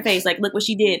 smacking your face. Like, look what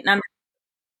she did. And I'm,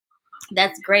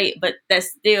 that's great, but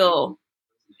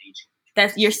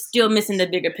you're still missing the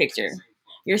bigger picture.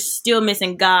 You're still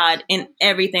missing God in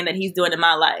everything that he's doing in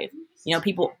my life.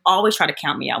 People always try to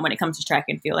count me out when it comes to track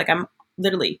and field. Like, I'm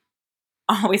literally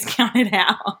always counted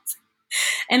out.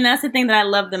 And that's the thing that I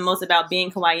love the most about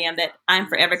being who I am, that I'm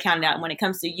forever counted out. When it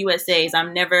comes to USAs,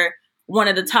 I'm never one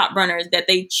of the top runners that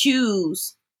they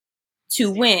choose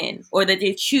to win or that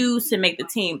they choose to make the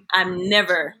team. I'm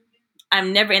never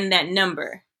in that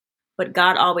number, but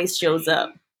God always shows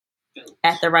up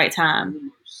at the right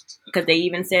time. Because they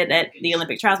even said at the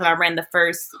Olympic trials when I ran the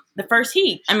first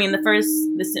heat,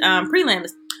 the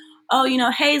prelims.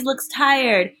 Oh, Hayes looks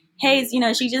tired. Hayes,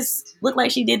 she just looked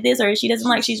like she did this, or she doesn't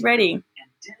like she's ready.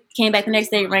 Came back the next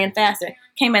day, ran faster.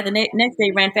 Came back the next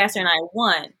day, ran faster, and I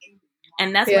won.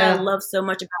 And that's what I love so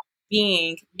much about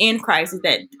being in Christ, is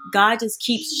that God just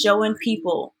keeps showing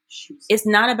people it's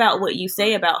not about what you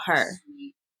say about her,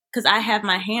 because I have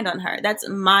my hand on her. That's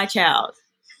my child.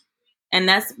 And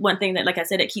that's one thing that, like I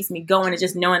said, it keeps me going, is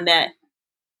just knowing that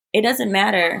it doesn't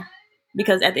matter,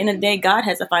 because at the end of the day, God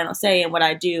has the final say in what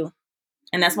I do.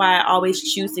 And that's why I always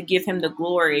choose to give him the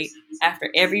glory after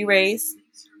every race,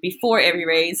 before every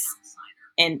race,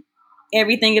 and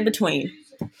everything in between.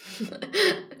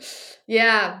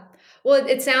 Yeah. Well,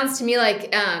 it sounds to me like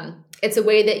it's a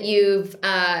way that you've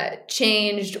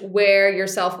changed where your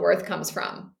self-worth comes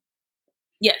from.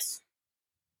 Yes.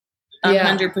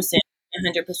 100%.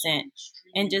 100%.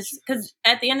 And just because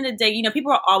at the end of the day,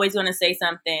 people are always going to say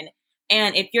something.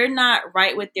 And if you're not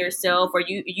right with yourself, or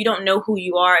you don't know who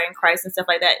you are in Christ and stuff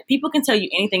like that, people can tell you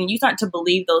anything, and you start to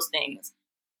believe those things.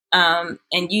 And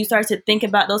you start to think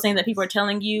about those things that people are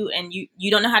telling you, and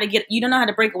you don't know how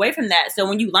to break away from that. So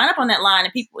when you line up on that line,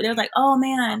 and they're like, oh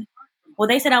man, well,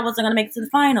 they said I wasn't going to make it to the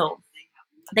final.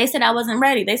 They said I wasn't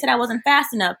ready. They said I wasn't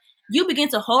fast enough. You begin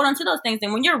to hold on to those things.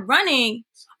 And when you're running,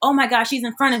 oh my gosh, she's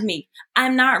in front of me.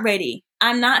 I'm not ready.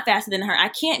 I'm not faster than her. I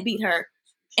can't beat her.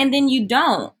 And then you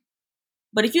don't.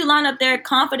 But if you line up there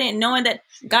confident, knowing that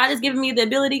God has given me the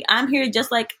ability, I'm here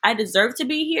just like I deserve to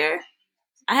be here.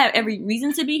 I have every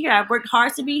reason to be here. I've worked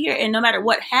hard to be here. And no matter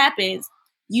what happens,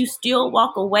 you still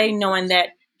walk away knowing that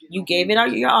you gave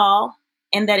it your all,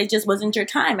 and that it just wasn't your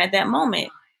time at that moment.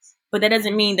 But that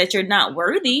doesn't mean that you're not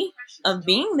worthy of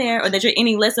being there, or that you're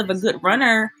any less of a good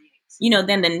runner,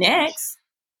 than the next.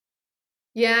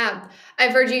 Yeah.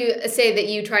 I've heard you say that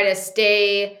you try to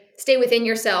stay within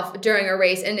yourself during a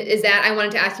race. And I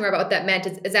wanted to ask you more about what that meant.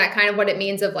 Is that kind of what it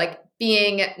means of like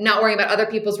not worrying about other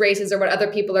people's races or what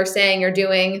other people are saying or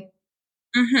doing?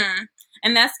 Mm-hmm.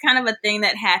 And that's kind of a thing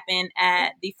that happened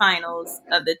at the finals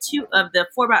of the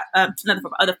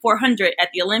 400 at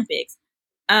the Olympics.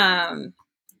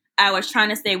 I was trying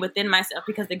to stay within myself,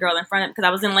 because the girl in front of, because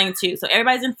I was in lane 2. So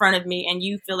everybody's in front of me, and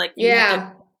you feel like you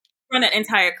have to run that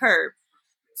entire curve.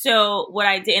 So what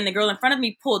I did, and the girl in front of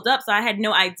me pulled up, so I had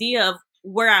no idea of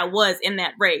where I was in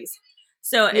that race.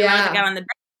 So when I got on the back,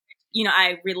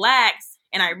 I relaxed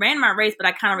and I ran my race, but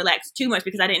I kind of relaxed too much,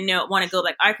 because I didn't want to go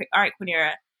like, all right,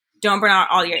 Quanera, don't burn out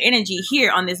all your energy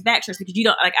here on this back stretch, because you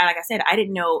don't, like I said, I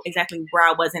didn't know exactly where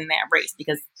I was in that race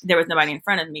because there was nobody in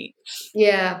front of me.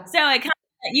 Yeah. So it kind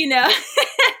of,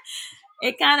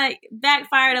 it kind of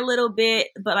backfired a little bit.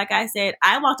 But like I said,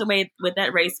 I walked away with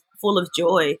that race full of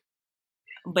joy.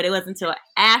 But it wasn't until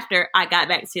after I got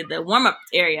back to the warm-up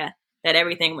area that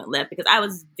everything went left, because I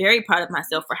was very proud of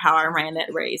myself for how I ran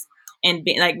that race, and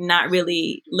not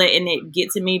really letting it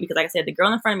get to me, because like I said, the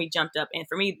girl in front of me jumped up, and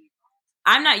for me,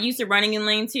 I'm not used to running in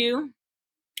lane 2.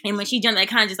 And when she jumped, it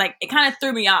kind of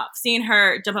threw me off seeing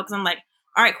her jump up, because I'm like,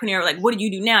 all right, Quanera, like, what do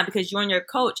you do now? Because you and your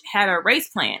coach had a race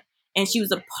plan, and she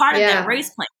was a part of that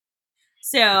race plan.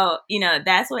 So,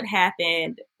 that's what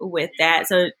happened with that.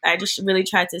 So I just really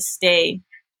tried to stay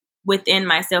within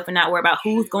myself and not worry about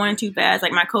who's going too fast.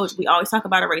 Like my coach, we always talk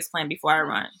about a race plan before I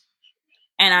run.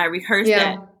 And I rehearse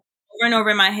that over and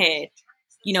over in my head,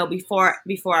 before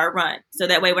I run. So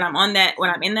that way when I'm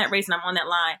in that race and I'm on that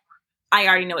line, I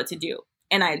already know what to do.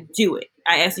 And I do it.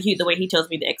 I execute the way he tells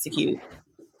me to execute.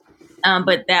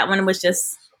 But that one was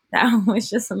just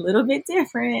a little bit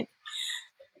different.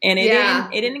 And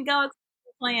it didn't go as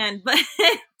planned, but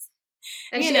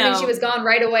and I think she was gone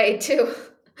right away too.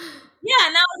 Yeah,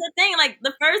 and that was the thing. Like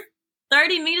the first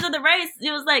 30 meters of the race,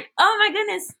 it was like, oh my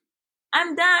goodness,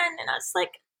 I'm done. And I was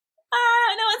like, I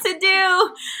don't know what to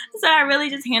do. So I really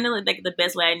just handled it like the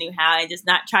best way I knew how, and just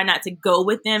try not to go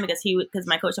with them, because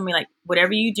my coach told me, like,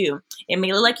 whatever you do, it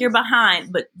may look like you're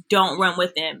behind, but don't run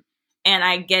with them. And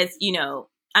I guess,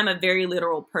 I'm a very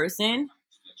literal person.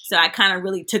 So I kind of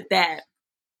really took that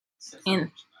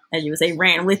and, as you would say,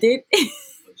 ran with it.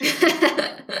 So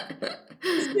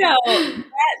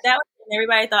that was,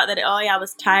 everybody thought that, oh yeah, I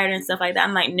was tired and stuff like that.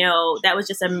 I'm like, no, that was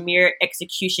just a mere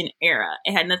execution error.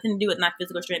 It had nothing to do with my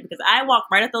physical strength, because I walked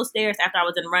right up those stairs after I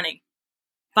was in running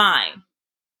fine.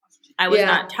 I was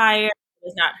not tired. I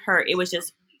was not hurt. It was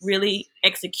just really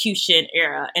execution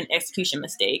error and execution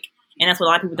mistake. And that's what a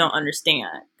lot of people don't understand,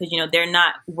 because, they're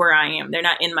not where I am. They're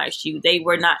not in my shoes. They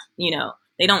were not,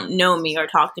 they don't know me or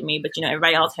talk to me, but,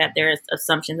 everybody else had their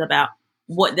assumptions about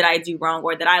what did I do wrong,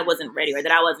 or that I wasn't ready, or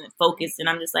that I wasn't focused. And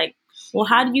I'm just like, well,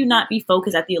 how do you not be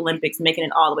focused at the Olympics, making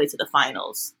it all the way to the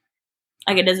finals?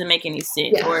 Like, it doesn't make any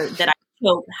sense. Yeah. Or that I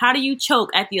choke. How do you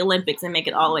choke at the Olympics and make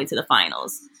it all the way to the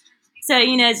finals? So,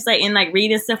 it's just like, in like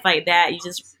reading stuff like that,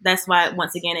 that's why,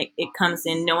 once again, it comes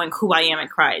in knowing who I am in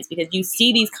Christ, because you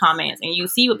see these comments and you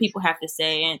see what people have to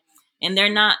say, and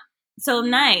they're not so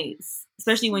nice,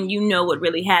 especially when you know what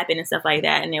really happened and stuff like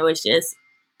that. And it was just,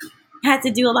 had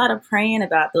to do a lot of praying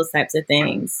about those types of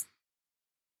things.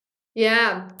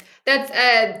 Yeah,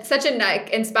 that's such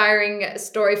a inspiring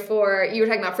story. You were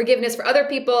talking about forgiveness for other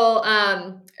people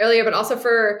earlier, but also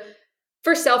for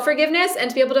self-forgiveness, and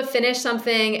to be able to finish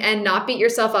something and not beat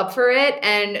yourself up for it,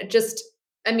 and just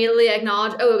immediately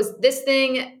acknowledge, oh, it was this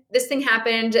thing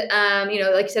happened, like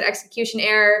you said, execution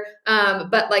error.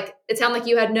 But like, it sounded like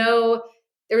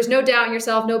there was no doubt in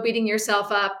yourself, no beating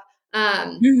yourself up.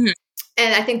 Mm-hmm.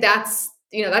 And I think that's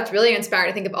really inspiring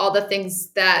to think of all the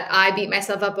things that I beat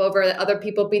myself up over, that other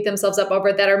people beat themselves up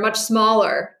over, that are much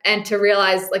smaller, and to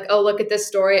realize, like, oh, look at this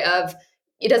story of,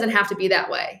 it doesn't have to be that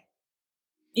way.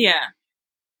 Yeah.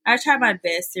 I try my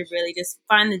best to really just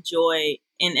find the joy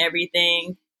in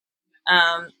everything.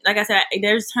 Like I said,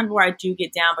 there's times where I do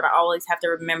get down, but I always have to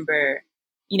remember,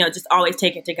 just always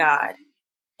take it to God,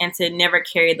 and to never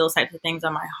carry those types of things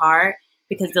on my heart,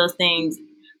 because those things,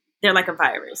 they're like a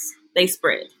virus. They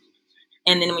spread.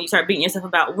 And then when you start beating yourself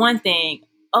about one thing,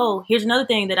 oh, here's another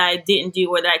thing that I didn't do,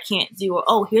 or that I can't do, or,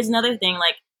 oh, here's another thing.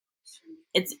 Like,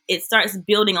 it starts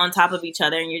building on top of each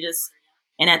other,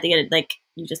 and at the end, like,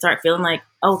 you just start feeling like,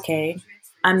 okay,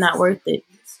 I'm not worth it.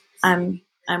 I'm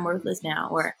worthless now,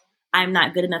 or I'm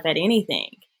not good enough at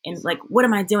anything. And like, what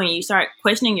am I doing? You start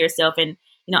questioning yourself, and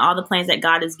all the plans that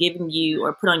God has given you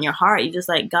or put on your heart. You just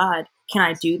like, God, can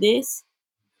I do this?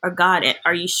 Or, God,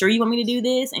 are you sure you want me to do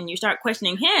this? And you start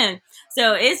questioning Him.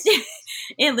 So it's just,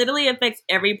 it literally affects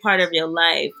every part of your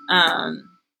life. And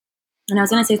I was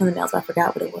going to say something else, but I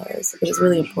forgot what it was. It was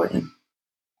really important.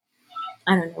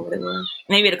 I don't know what it was.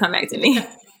 Maybe it'll come back to me.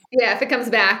 Yeah, if it comes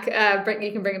back,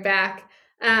 you can bring it back.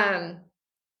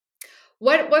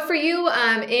 What for you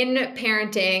in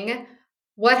parenting?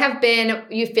 What have been,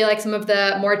 you feel like, some of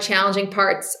the more challenging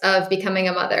parts of becoming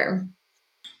a mother?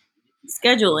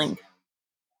 Scheduling.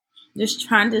 Just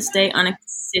trying to stay on a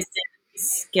consistent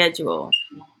schedule.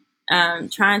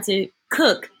 Trying to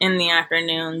cook in the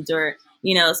afternoons, or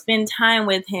spend time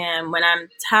with him when I'm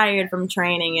tired from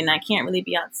training and I can't really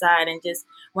be outside, and just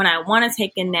when I want to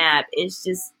take a nap. It's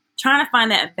just trying to find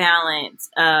that balance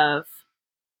of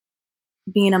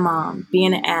being a mom,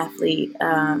 being an athlete,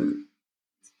 and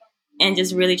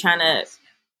just really trying to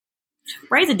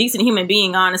raise a decent human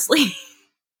being, honestly.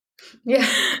 Yeah.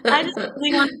 I just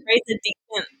really want to raise a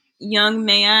decent young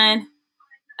man,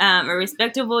 a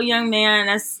respectable young man.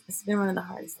 It's been one of the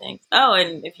hardest things. Oh,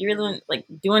 and if you're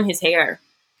doing his hair,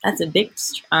 that's a big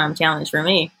challenge for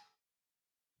me.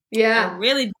 Yeah.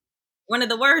 Really, one of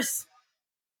the worst.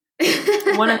 That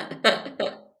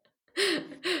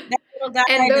little guy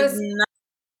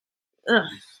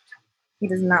he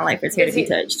does not like for his hair to be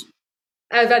touched.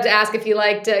 I was about to ask if you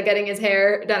liked getting his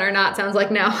hair done or not. Sounds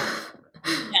like no.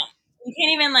 Yeah, you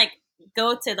can't even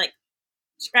go to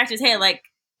scratch his head,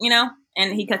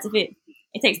 and he cuts a fit.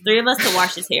 It takes 3 of us to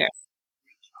wash his hair.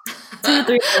 2 to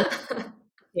 3 of us.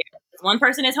 One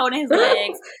person is holding his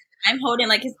legs. I'm holding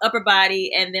his upper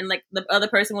body, and then the other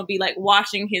person will be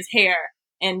washing his hair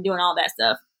and doing all that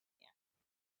stuff.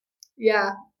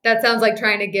 Yeah, that sounds like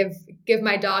trying to give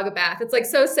my dog a bath.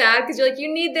 It's so sad, because you're like,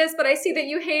 you need this, but I see that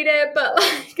you hate it. But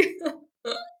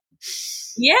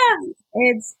yeah,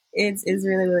 it's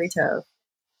really, really tough.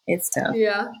 It's tough.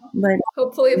 Yeah, but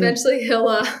hopefully eventually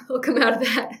he'll come out of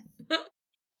that.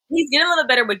 He's getting a little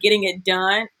better with getting it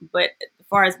done, but as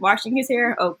far as washing his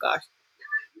hair, oh gosh.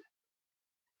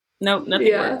 Nope,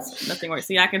 nothing works. Nothing works.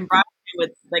 See, I can bribe him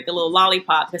with a little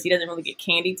lollipop, because he doesn't really get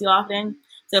candy too often.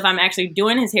 So if I'm actually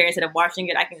doing his hair instead of washing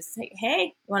it, I can just say, hey,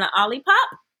 you want an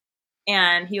lollipop?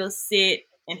 And he'll sit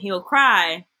and he'll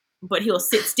cry, but he'll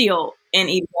sit still and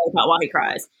eat a lollipop while he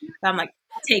cries. So I'm like,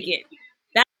 I'll take it.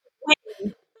 That's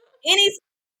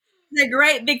a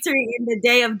great victory in the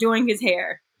day of doing his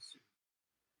hair.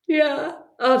 Yeah.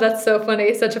 Oh, that's so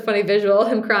funny. Such a funny visual.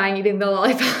 Him crying, eating the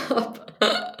lollipop.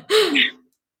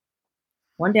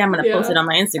 One day I'm going to post it on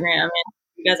my Instagram, and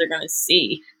you guys are going to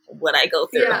see what I go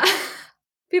through. Yeah.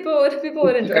 People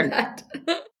would enjoy that.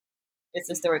 It's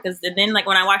a story. Because then,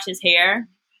 when I wash his hair,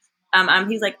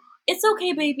 he's like, it's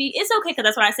okay, baby. It's okay. Because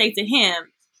that's what I say to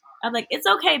him. I'm like, it's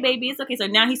okay, baby, it's okay. So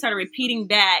now he started repeating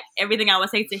back everything I would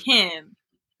say to him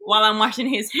while I'm washing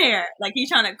his hair. Like he's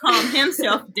trying to calm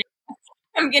himself down.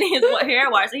 I'm getting his hair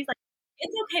washed. So he's like,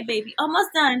 it's okay, baby, almost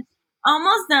done,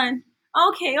 almost done.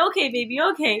 Okay, baby,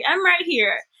 okay, I'm right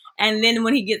here. And then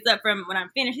when he gets up from when I'm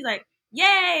finished, he's like,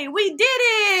 yay, we did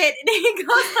it. And he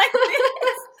goes like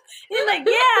this. He's like,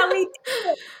 yeah, we did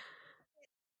it.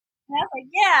 And I was like,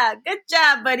 yeah, good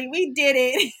job, buddy. We did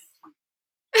it.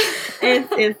 It's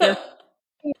the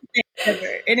thing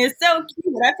ever. And it's so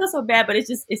cute. I feel so bad, but it's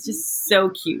just so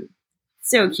cute.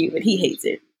 So cute. But he hates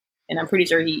it. And I'm pretty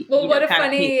sure he Well, what a kind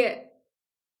funny,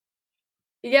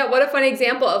 what a funny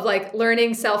example of like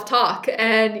learning self-talk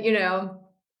and,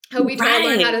 how we try to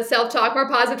learn how to self-talk more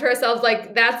positive to ourselves.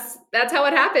 Like that's how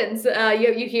it happens.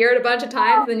 You hear it a bunch of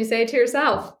times, then you say it to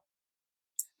yourself.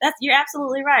 You're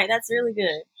absolutely right. That's really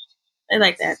good. I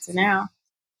like that. So now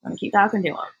I'm gonna keep talking to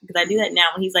him because I do that now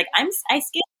when he's like, I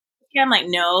scared. I'm like,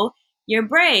 no, you're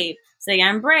brave. Say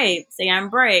I'm brave. Say I'm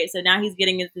brave. So now he's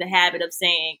getting into the habit of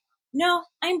saying, no,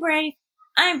 I'm brave.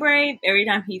 I'm brave. Every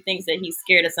time he thinks that he's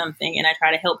scared of something, and I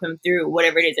try to help him through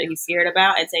whatever it is that he's scared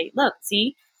about, and say, look,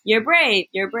 see, you're brave.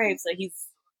 You're brave. So he's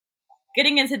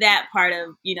getting into that part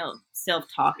of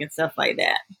self-talk and stuff like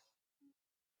that.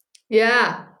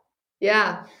 Yeah.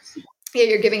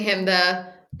 You're giving him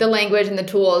the language and the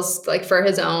tools like for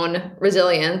his own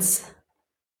resilience.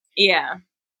 Yeah.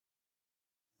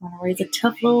 He's a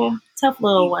tough little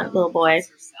boy.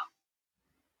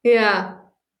 Yeah.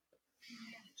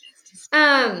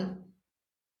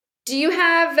 Do you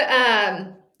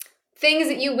have things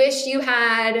that you wish you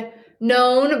had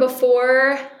known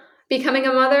before becoming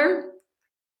a mother?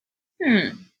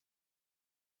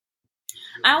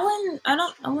 I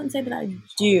wouldn't say that I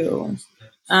do.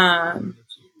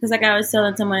 Because like I was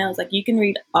telling someone else, like you can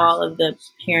read all of the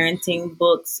parenting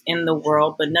books in the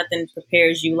world, but nothing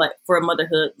prepares you like for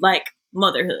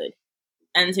motherhood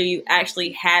until you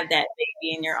actually have that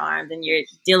baby in your arms and you're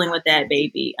dealing with that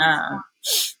baby.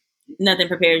 Nothing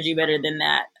prepares you better than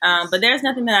that. But there's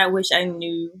nothing that I wish I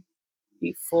knew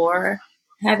before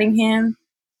having him.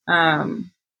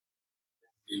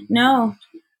 No,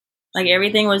 like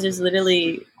everything was just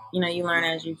literally, you learn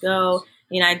as you go.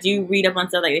 I do read up on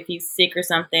stuff like if he's sick or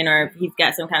something, or if he's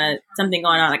got some kind of something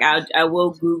going on, like I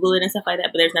will Google it and stuff like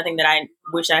that. But there's nothing that I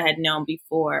wish I had known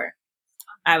before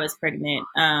I was pregnant.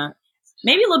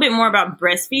 Maybe a little bit more about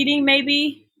breastfeeding,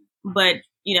 maybe, but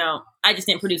I just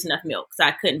didn't produce enough milk, so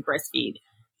I couldn't breastfeed.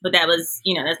 But that was,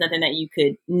 that's nothing that you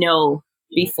could know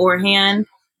beforehand.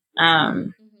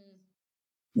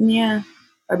 Yeah,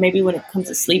 or maybe when it comes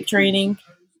to sleep training.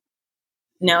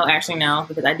 No, actually, no,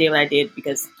 because I did what I did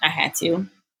because I had to.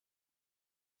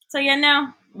 So yeah,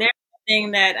 no, there's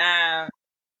nothing that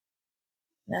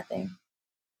nothing.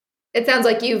 It sounds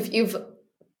like you've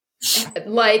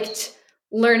liked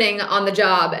learning on the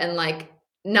job and like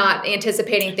not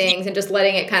anticipating things and just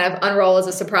letting it kind of unroll as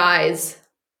a surprise.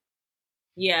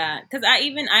 Yeah, because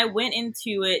I went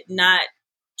into it not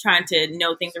trying to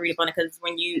know things or read up on it, because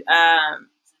when you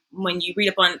read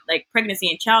up on like pregnancy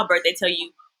and childbirth, they tell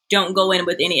you don't go in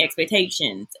with any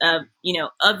expectations of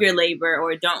of your labor,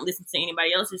 or don't listen to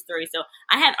anybody else's story. So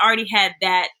I had already had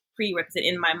that prerequisite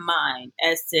in my mind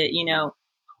as to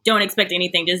don't expect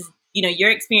anything. Just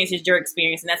your experience is your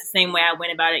experience, and that's the same way I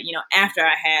went about it. After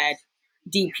I had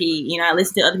DP, I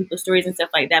listened to other people's stories and stuff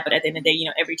like that. But at the end of the day,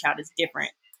 every child is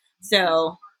different.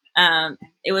 So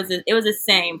it was the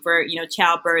same for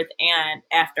childbirth and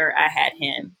after I had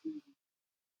him.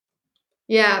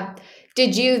 Yeah.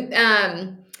 Did you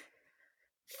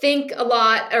think a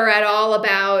lot or at all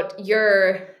about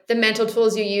the mental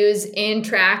tools you use in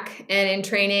track and in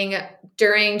training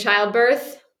during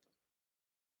childbirth?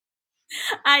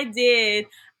 I did.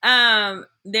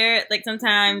 There, like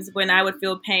sometimes when I would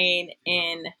feel pain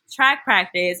in track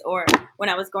practice, or when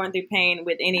I was going through pain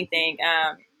with anything,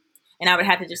 and I would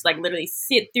have to just like literally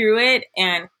sit through it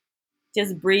and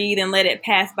just breathe and let it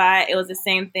pass by. It was the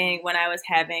same thing when I was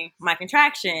having my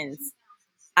contractions.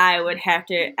 I would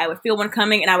feel one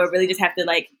coming, and I would really just have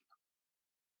to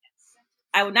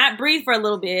I would not breathe for a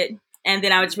little bit, and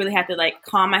then I would just really have to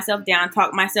calm myself down,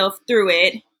 talk myself through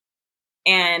it,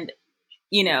 and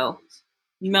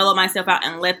mellow myself out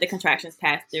and let the contractions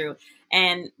pass through.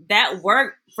 And that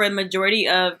worked for the majority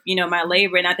of my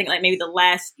labor. And I think maybe the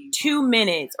last 2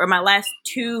 minutes or my last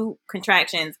 2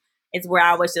 contractions is where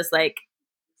I was just like,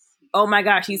 oh my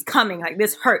gosh, he's coming, like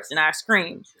this hurts, and I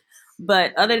screamed.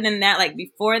 But other than that,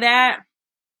 before that,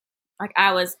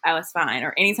 I was fine.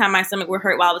 Or anytime my stomach would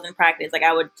hurt while I was in practice,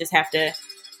 I would just have to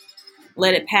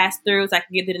let it pass through so I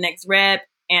could get to the next rep,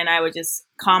 and I would just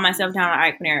calm myself down. All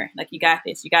right, Quanera, like you got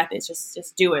this,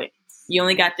 just do it. You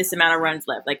only got this amount of runs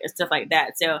left, like stuff like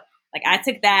that. So like I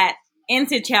took that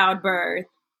into childbirth,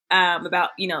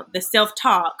 about the self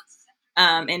talk,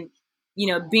 and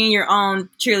being your own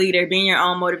cheerleader, being your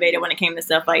own motivator when it came to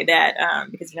stuff like that,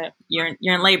 because you're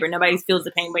in labor. Nobody feels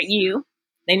the pain but you.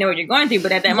 They know what you're going through,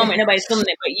 but at that moment, nobody's feeling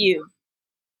it but you.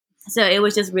 So it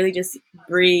was just really just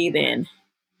breathing,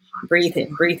 and trying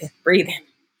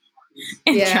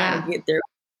to get through.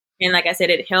 And like I said,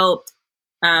 it helped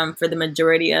for the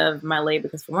majority of my labor,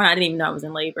 because for one, I didn't even know I was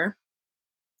in labor.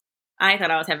 I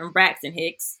thought I was having Braxton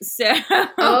Hicks. So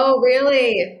Oh,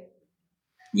 really?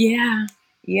 yeah,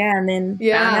 and then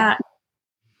found out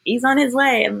he's on his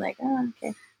way. I'm like, oh,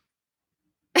 okay.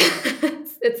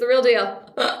 It's the real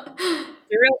deal.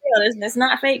 The real deal. It's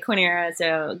not fake, Quanera.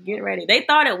 So get ready. They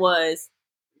thought it was,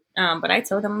 but I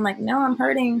told them, I'm like, no, I'm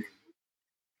hurting.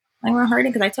 I'm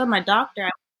hurting because I told my doctor.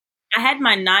 I had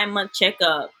my 9-month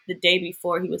checkup the day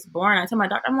before he was born. I told my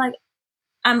doctor,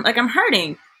 I'm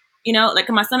hurting. Like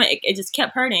in my stomach, it just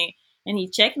kept hurting. And he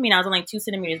checked me, and I was only 2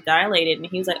 centimeters dilated. And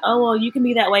he was like, oh, well, you can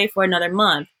be that way for another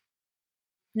month.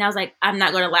 And I was like, I'm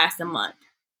not going to last a month.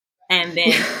 And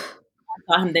then I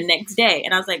saw him the next day,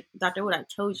 and I was like, Doctor, what I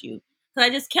told you. Because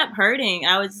I just kept hurting.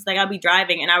 I was just like, I'll be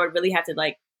driving, and I would really have to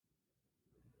like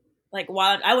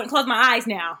while I wouldn't close my eyes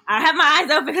now. I have my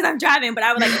eyes open because I'm driving, but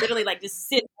I would like literally like just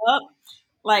sit up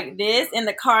like this in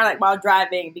the car, like while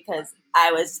driving, because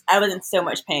I was in so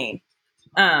much pain.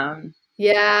 And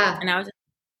I was just,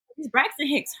 these Braxton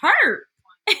Hicks hurt.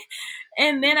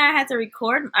 And then I had to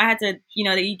record. I had to,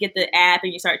 that you get the app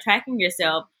and you start tracking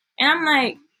yourself. And I'm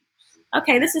like,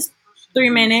 okay, this is 3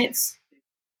 minutes.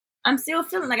 I'm still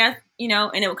feeling like and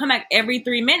it would come back every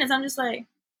 3 minutes. I'm just like,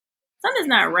 something's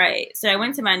not right. So I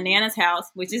went to my Nana's house,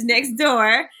 which is next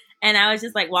door. And I was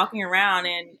just like walking around,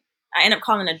 and I ended up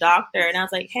calling a doctor, and I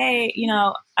was like, hey,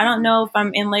 I don't know if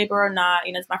I'm in labor or not.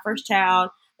 It's my first child,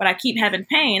 but I keep having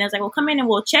pain. I was like, well, come in and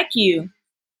we'll check you.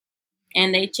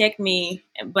 And they checked me,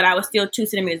 but I was still 2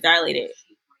 centimeters dilated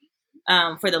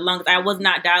for the lungs. I was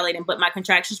not dilating, but my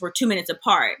contractions were 2 minutes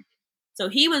apart. So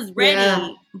he was ready. Yeah.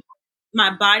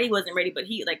 My body wasn't ready, but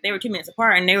they were 2 minutes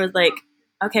apart, and they was like,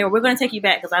 okay, well, we're going to take you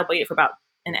back, because I waited for about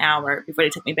an hour before they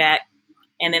took me back.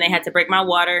 And then they had to break my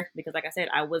water because, like I said,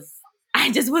 I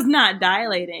just was not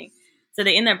dilating. So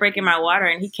they ended up breaking my water,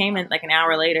 and he came in like an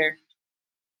hour later.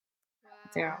 Wow.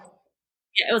 So, yeah,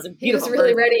 it was a beautiful. He was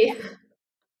really ready.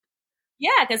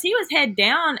 Yeah, because he was head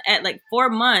down at like 4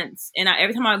 months, and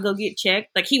every time I would go get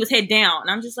checked, like he was head down,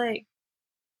 and I'm just like,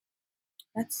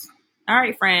 that's all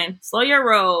right, friend. Slow your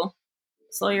roll.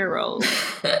 So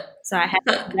I had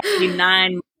exactly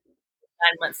 9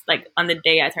 months, like on the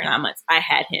day I turned 9 months, I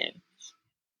had him.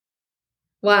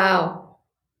 Wow.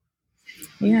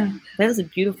 Yeah, that was a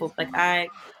beautiful.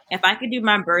 If I could do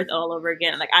my birth all over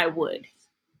again, like I would.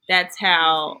 That's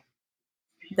how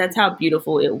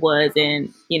beautiful it was,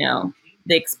 and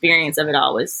the experience of it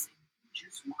all was.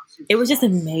 It was just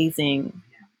amazing.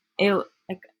 I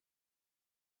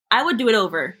would do it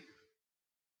over.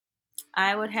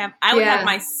 I would have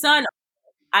my son.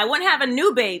 I wouldn't have a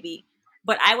new baby,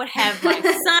 but I would have my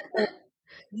son.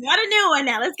 Not a new one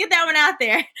now. Let's get that one out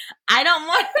there. I don't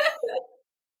want.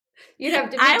 You'd have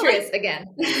Demetrius again.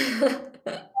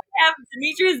 Have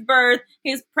Demetrius' birth,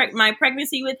 my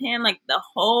pregnancy with him, like the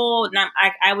whole.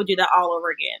 I would do that all over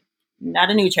again. Not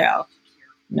a new child.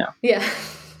 No. Yeah.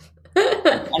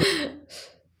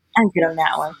 I'm good on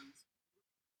that one.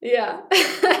 Yeah.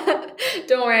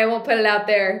 Don't worry, I won't put it out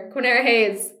there. Quanera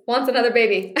Hayes wants another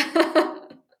baby.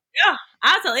 Yeah,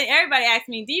 I'll tell everybody. Asks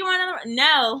me, "Do you want another?"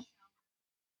 No.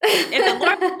 If the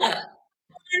Lord,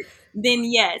 then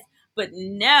yes, but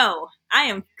no. I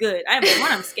am good. I'm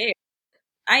scared.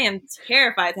 I am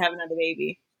terrified to have another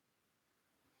baby.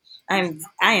 I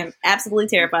am absolutely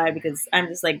terrified, because I'm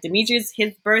just like Demetrius.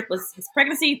 His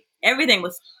pregnancy, everything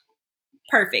was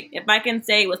perfect. If I can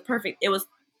say it was perfect, it was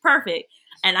perfect.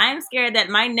 And I'm scared that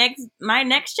my next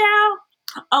child,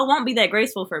 won't be that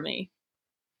graceful for me.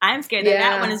 I'm scared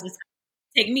that one is just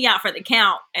take me out for the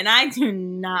count, and I do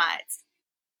not.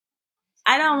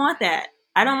 I don't want that.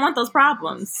 I don't want those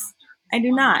problems. I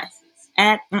do not.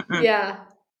 Yeah,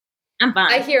 I'm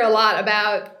fine. I hear a lot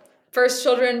about first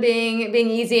children being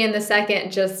easy, and the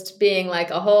second just being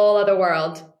like a whole other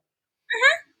world.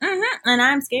 And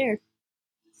I'm scared.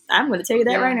 I'm going to tell you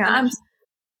that right now.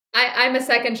 I'm a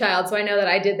second child, so I know that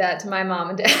I did that to my mom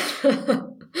and dad.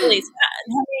 Really?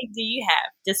 How many do you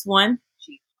have? Just one?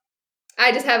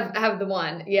 I just have the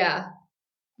one. Yeah.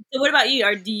 So what about you?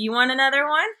 Or do you want another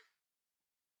one?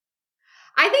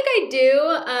 I think I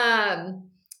do.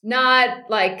 not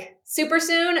like super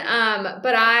soon.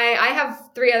 But I have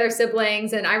 3 other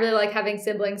siblings and I really like having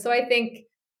siblings. So I think,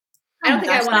 I Oh don't my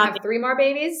think I gosh, want to stop have it. 3 more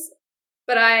babies,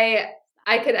 but I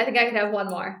think I could have 1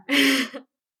 more. So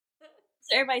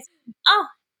everybody's, oh,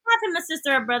 having a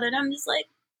sister or brother. And I'm just like,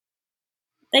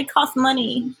 they cost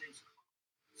money.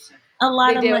 A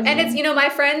lot They of do. And it's, money. my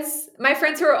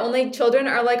friends who are only children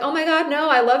are like, oh my God, no,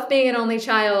 I love being an only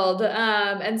child.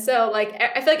 And so like,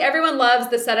 I feel like everyone loves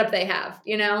the setup they have,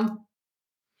 you know?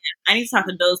 I need to talk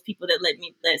to those people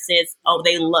that says, oh,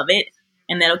 they love it.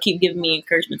 And that'll keep giving me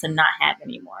encouragement to not have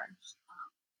anymore.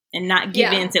 And not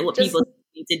give in Yeah. to what Just, people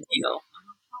need to do.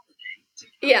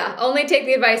 yeah. Only take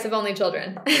the advice of only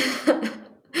children.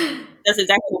 That's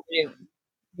exactly what we do.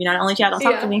 You're not the only child, don't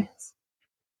talk to Yeah. me.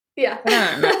 Yeah. But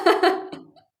I don't know.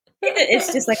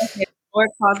 It's just like I said, the Lord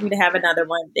caused me to have another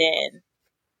one then,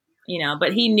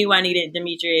 but he knew I needed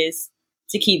Demetrius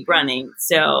to keep running.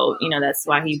 So, that's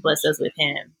why he blessed us with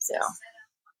him. So,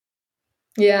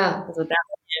 Yeah. because without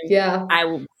him, Yeah. I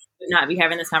would not be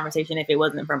having this conversation if it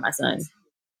wasn't for my son.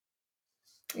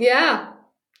 Yeah.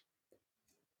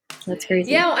 That's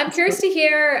crazy. Yeah. Well, I'm That's curious crazy. to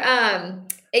hear,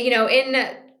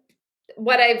 in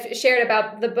what I've shared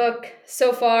about the book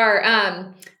so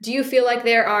far, do you feel like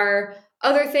there are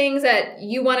other things that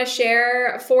you want to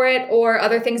share for it, or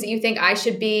other things that you think I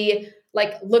should be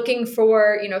like looking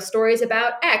for, stories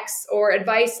about X or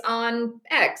advice on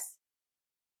X?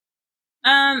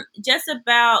 Just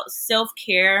about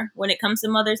self-care when it comes to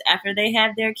mothers after they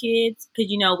have their kids. Cause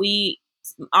we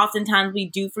oftentimes we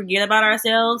do forget about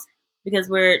ourselves because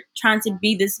we're trying to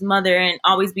be this mother and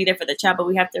always be there for the child. But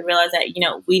we have to realize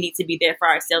that, we need to be there for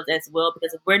ourselves as well,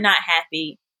 because if we're not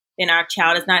happy, then our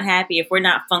child is not happy. If we're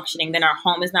not functioning, then our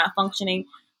home is not functioning.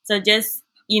 So just,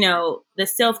 the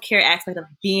self-care aspect of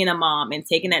being a mom and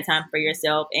taking that time for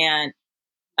yourself, and,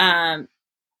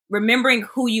 remembering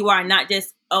who you are, not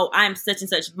just, oh, I'm such and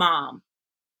such mom,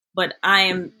 but I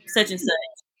am such and such.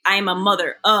 I am a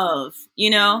mother of,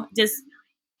 just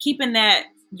keeping that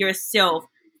yourself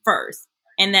first.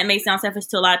 And that may sound selfish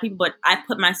to a lot of people, but I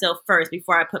put myself first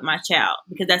before I put my child,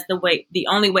 because that's the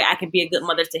only way I can be a good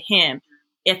mother to him,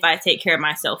 if I take care of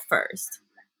myself first.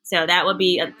 So that would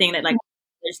be a thing that like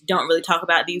just don't really talk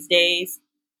about these days,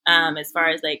 as far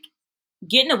as like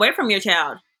getting away from your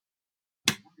child.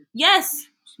 Yes,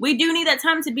 we do need that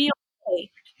time to be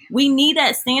away. We need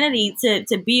that sanity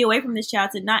to be away from this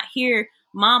child, to not hear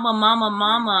mama, mama,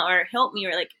 mama, or help me,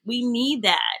 or like, we need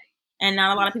that. And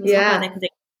not a lot of people talk about that Yeah. because they,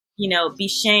 be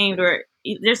shamed, or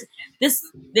there's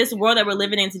this world that we're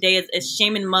living in today is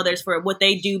shaming mothers for what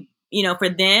they do, for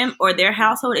them or their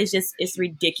household. It's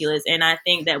ridiculous. And I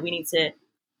think that we need to,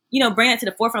 bring that to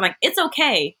the forefront. Like, it's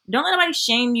okay. Don't let anybody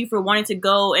shame you for wanting to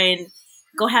go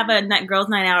have a girls'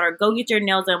 night out or go get your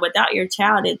nails done without your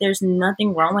child. There's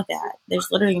nothing wrong with that. There's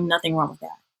literally nothing wrong with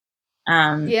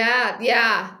that. Yeah.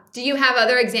 Yeah. Do you have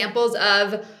other examples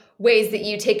of ways that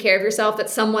you take care of yourself that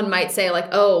someone might say like,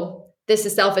 oh, this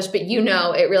is selfish, but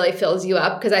it really fills you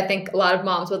up? Because I think a lot of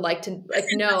moms would like to like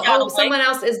know, Child oh, away. someone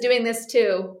else is doing this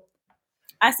too.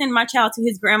 I send my child to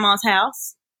his grandma's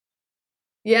house.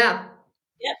 Yeah.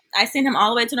 Yep. I send him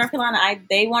all the way to North Carolina.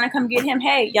 They want to come get him.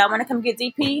 Hey, y'all want to come get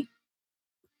DP?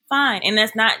 Fine. And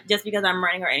that's not just because I'm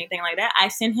running or anything like that. I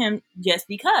send him just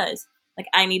because, like,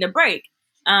 I need a break.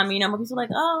 When people are like,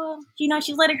 oh,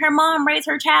 she's letting her mom raise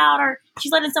her child, or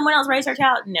she's letting someone else raise her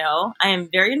child. No, I am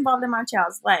very involved in my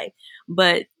child's life.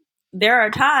 But there are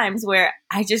times where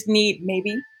I just need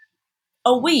maybe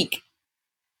a week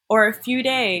or a few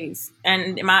days.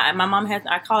 And my mom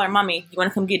I call her, mommy, you want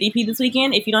to come get DP this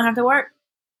weekend if you don't have to work?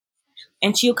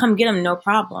 And she'll come get him, no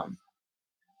problem.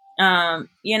 And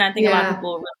I think a lot of Yeah.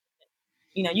 people,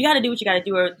 you got to do what you got to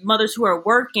do. Or mothers who are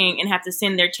working and have to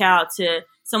send their child to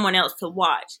someone else to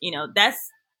watch,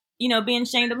 that's, being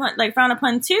shamed upon, like frowned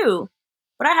upon too.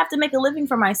 But I have to make a living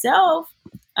for myself.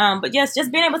 But yes,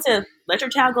 just being able to let your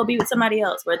child go be with somebody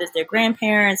else, whether it's their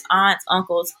grandparents, aunts,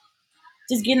 uncles,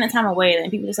 just getting the time away.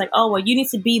 And people just like, oh, well, you need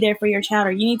to be there for your child,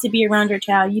 or you need to be around your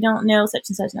child. You don't know such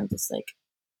and such. And I'm just like,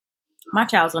 my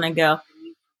child's gonna go. Just,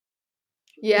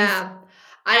 Yeah.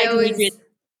 I hi, Demetrius. always,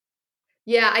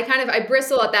 yeah, I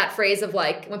bristle at that phrase of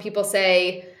like when people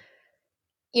say,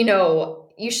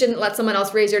 you shouldn't let someone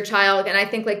else raise your child. And I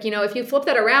think like, if you flip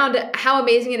that around, how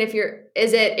amazing and if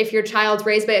your child's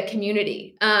raised by a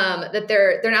community, that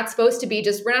they're not supposed to be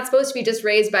we're not supposed to be just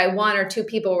raised by 1 or 2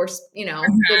 people. We're,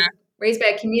 raised by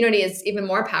a community is even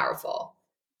more powerful.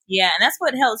 Yeah, and that's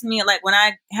what helps me. Like when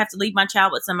I have to leave my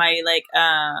child with somebody, like,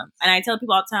 and I tell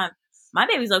people all the time, my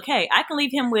baby's okay. I can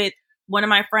leave him with one of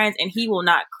my friends, and he will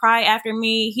not cry after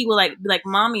me. He will be like,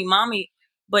 mommy, mommy.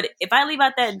 But if I leave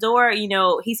out that door,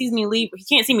 he sees me leave. He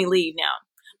can't see me leave now.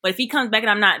 But if he comes back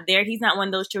and I'm not there, he's not one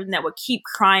of those children that will keep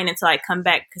crying until I come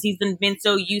back, because he's been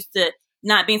so used to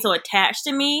not being so attached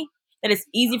to me that it's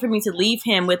easy for me to leave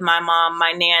him with my mom,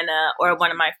 my nana, or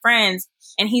one of my friends,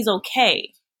 and he's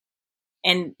okay.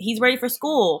 And he's ready for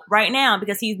school right now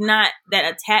because he's not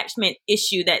that attachment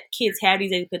issue that kids have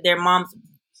these days because their moms,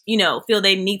 feel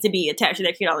they need to be attached to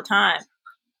their kid all the time.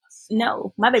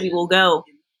 No, my baby will go.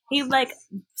 He's like,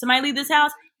 somebody leave this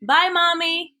house. Bye,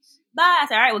 mommy. Bye. I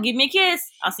said, all right, well, give me a kiss.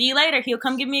 I'll see you later. He'll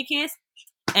come give me a kiss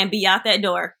and be out that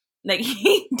door. Like,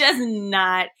 he does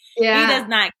not. Yeah. He does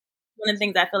not. One of the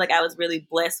things I feel like I was really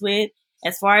blessed with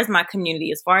as far as my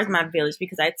community, as far as my village,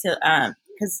 because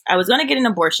I was going to get an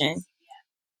abortion.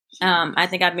 I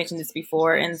think I've mentioned this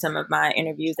before in some of my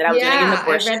interviews that I was going to get an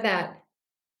abortion. I read that.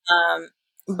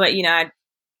 But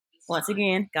once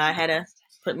again, God had to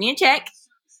put me in check.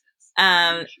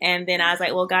 And then I was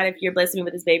like, well, God, if you're blessing me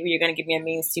with this baby, you're going to give me a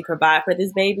means to provide for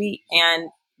this baby. And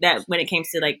that when it came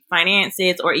to like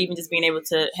finances or even just being able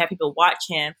to have people watch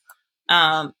him,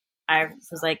 I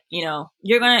was like,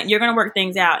 you're gonna work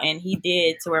things out. And he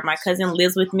did, to where my cousin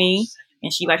lives with me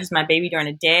and she watches my baby during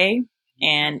the day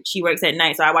and she works at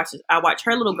night. So I watch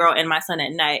her little girl and my son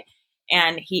at night.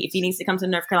 And if he needs to come to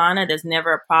North Carolina, there's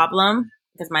never a problem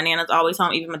because my nana's always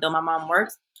home, even though my mom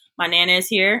works. My nana is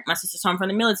here. My sister's home from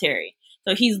the military.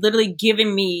 So he's literally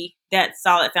giving me that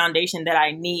solid foundation that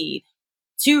I need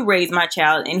to raise my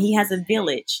child. And he has a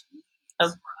village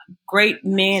of great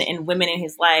men and women in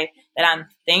his life that I'm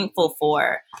thankful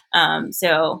for.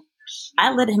 So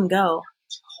I let him go.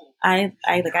 I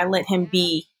let him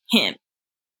be him.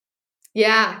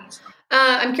 Yeah.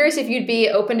 I'm curious if you'd be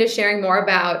open to sharing more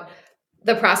about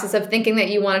the process of thinking that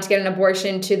you wanted to get an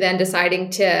abortion to then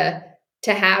deciding to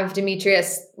have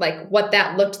Demetrius, like what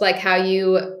that looked like, how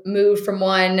you moved from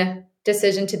one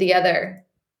decision to the other.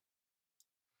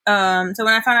 So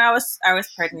when I found out I was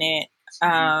pregnant,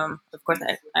 of course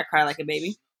I cried like a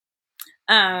baby.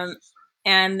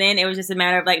 And then it was just a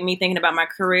matter of like me thinking about my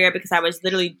career because I was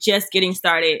literally just getting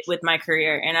started with my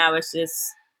career. And I was just,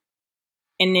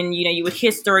 and then, you would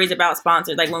hear stories about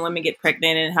sponsors, like when women get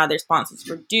pregnant and how their sponsors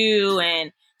were due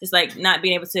and just like not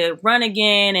being able to run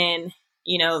again and,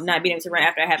 not being able to run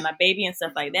after I had my baby and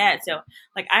stuff like that. So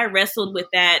like I wrestled with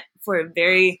that for a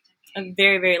very,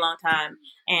 very long time.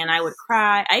 And I would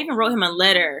cry. I even wrote him a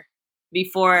letter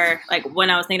before, like when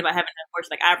I was thinking about having an abortion,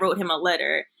 like I wrote him a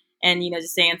letter and,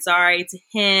 just saying sorry to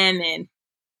him and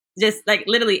just like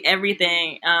literally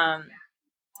everything.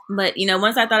 But,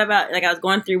 once I thought about, like I was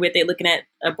going through with it, looking at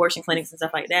abortion clinics and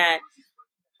stuff like that,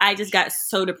 I just got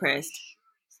so depressed.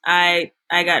 I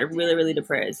got really, really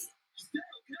depressed.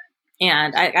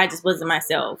 And I just wasn't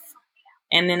myself.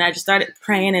 And then I just started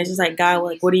praying and it's just like, God,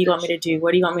 like, what do you want me to do?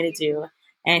 What do you want me to do?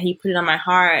 And he put it on my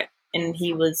heart. And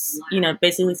he was,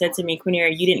 basically said to me,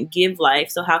 Quanera, you didn't give life,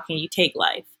 so how can you take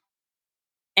life?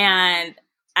 And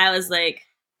I was like,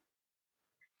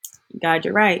 God,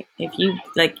 you're right. If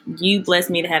you blessed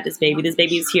me to have this baby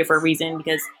is here for a reason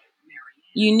because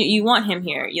you want him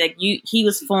here. He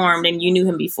was formed and you knew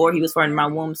him before he was formed in my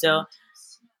womb. So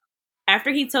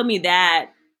after he told me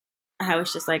that, I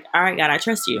was just like, all right, God, I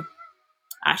trust you.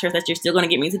 I trust that you're still going to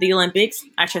get me to the Olympics.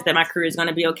 I trust that my career is going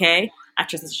to be okay. I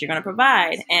trust that you're going to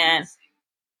provide. And,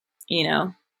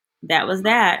 that was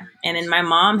that. And then my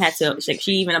mom had to,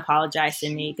 she even apologized to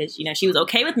me because, she was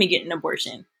okay with me getting an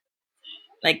abortion.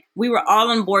 Like we were all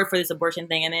on board for this abortion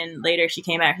thing. And then later she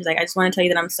came back. She's like, I just want to tell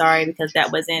you that I'm sorry because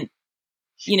that wasn't,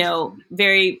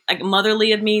 very like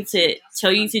motherly of me to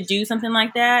tell you to do something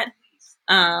like that.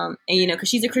 And, because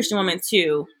she's a Christian woman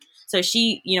too. So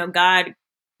she, God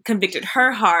convicted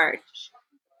her heart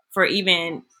for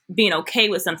even being okay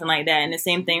with something like that. And the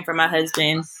same thing for my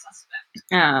husband.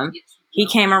 He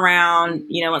came around,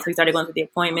 once we started going through the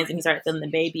appointments and he started feeling the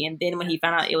baby. And then when he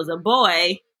found out it was a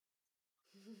boy,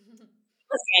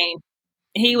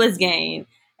 he was game.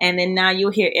 And then now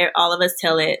you'll hear all of us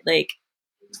tell it like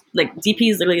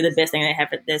DP is literally the best thing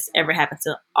that's ever happened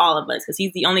to all of us because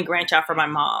he's the only grandchild for my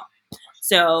mom.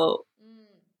 So,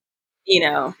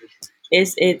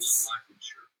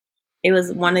 it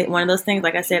was one of those things.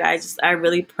 Like I said, I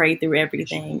really prayed through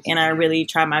everything and I really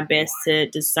tried my best to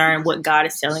discern what God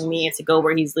is telling me and to go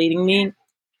where he's leading me.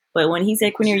 But when he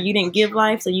said, Quanera, you didn't give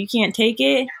life, so you can't take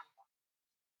it.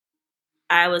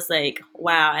 I was like,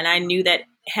 wow. And I knew that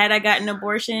had I gotten an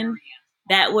abortion,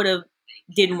 that would have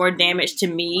did more damage to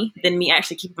me than me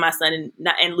actually keeping my son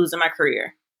and losing my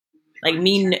career. Like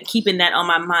me keeping that on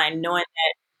my mind, knowing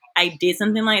that I did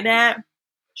something like that,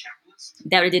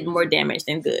 that would have did more damage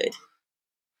than good.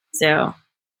 So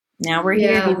now we're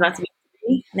here. He's about to be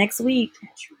next week.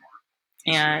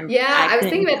 And Yeah, I was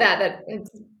thinking couldn't. about that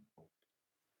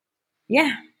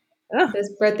Yeah. Oh, this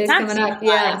birthday's time coming up.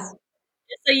 Yeah.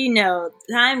 just so you know,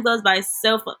 time goes by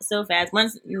so fast.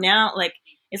 Once now, like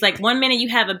it's like 1 minute you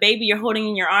have a baby you're holding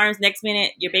in your arms, next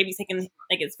minute your baby's taking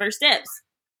like its first steps,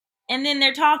 and then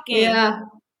they're talking, Yeah.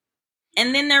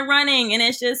 and then they're running, and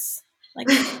it's just like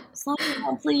slow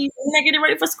down, please. And they're getting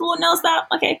ready for school. No, stop.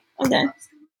 Okay, I'm done.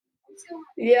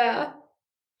 Yeah.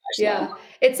 Slow. Yeah.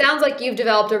 It sounds like you've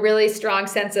developed a really strong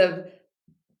sense of,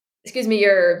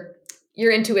 your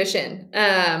intuition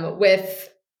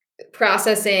with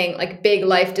processing like big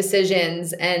life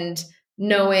decisions and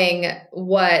knowing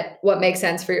what makes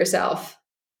sense for yourself.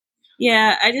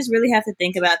 Yeah, I just really have to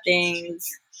think about things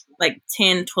like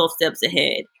 10, 12 steps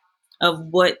ahead of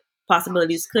what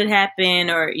possibilities could happen,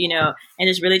 or and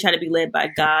just really try to be led by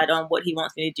God on what He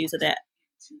wants me to do, so that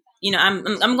I'm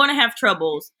going to have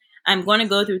troubles. I'm going to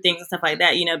go through things and stuff like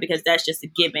that, because that's just a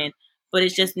given. But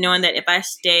it's just knowing that if I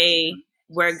stay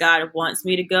where God wants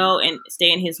me to go and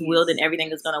stay in His will, then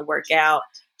everything is going to work out.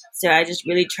 So I just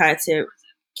really try to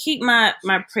keep my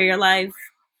prayer life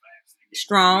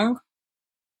strong,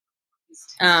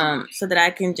 so that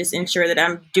I can just ensure that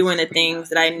I'm doing the things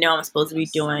that I know I'm supposed to be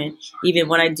doing, even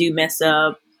when I do mess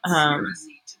up.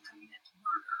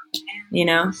 You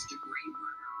know.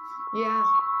 Yeah.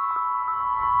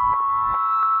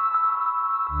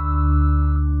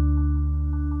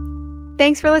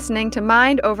 Thanks for listening to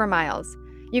Mind Over Miles.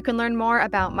 You can learn more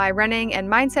about my running and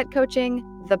mindset coaching,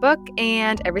 the book,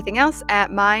 and everything else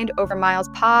at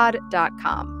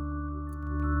mindovermilespod.com.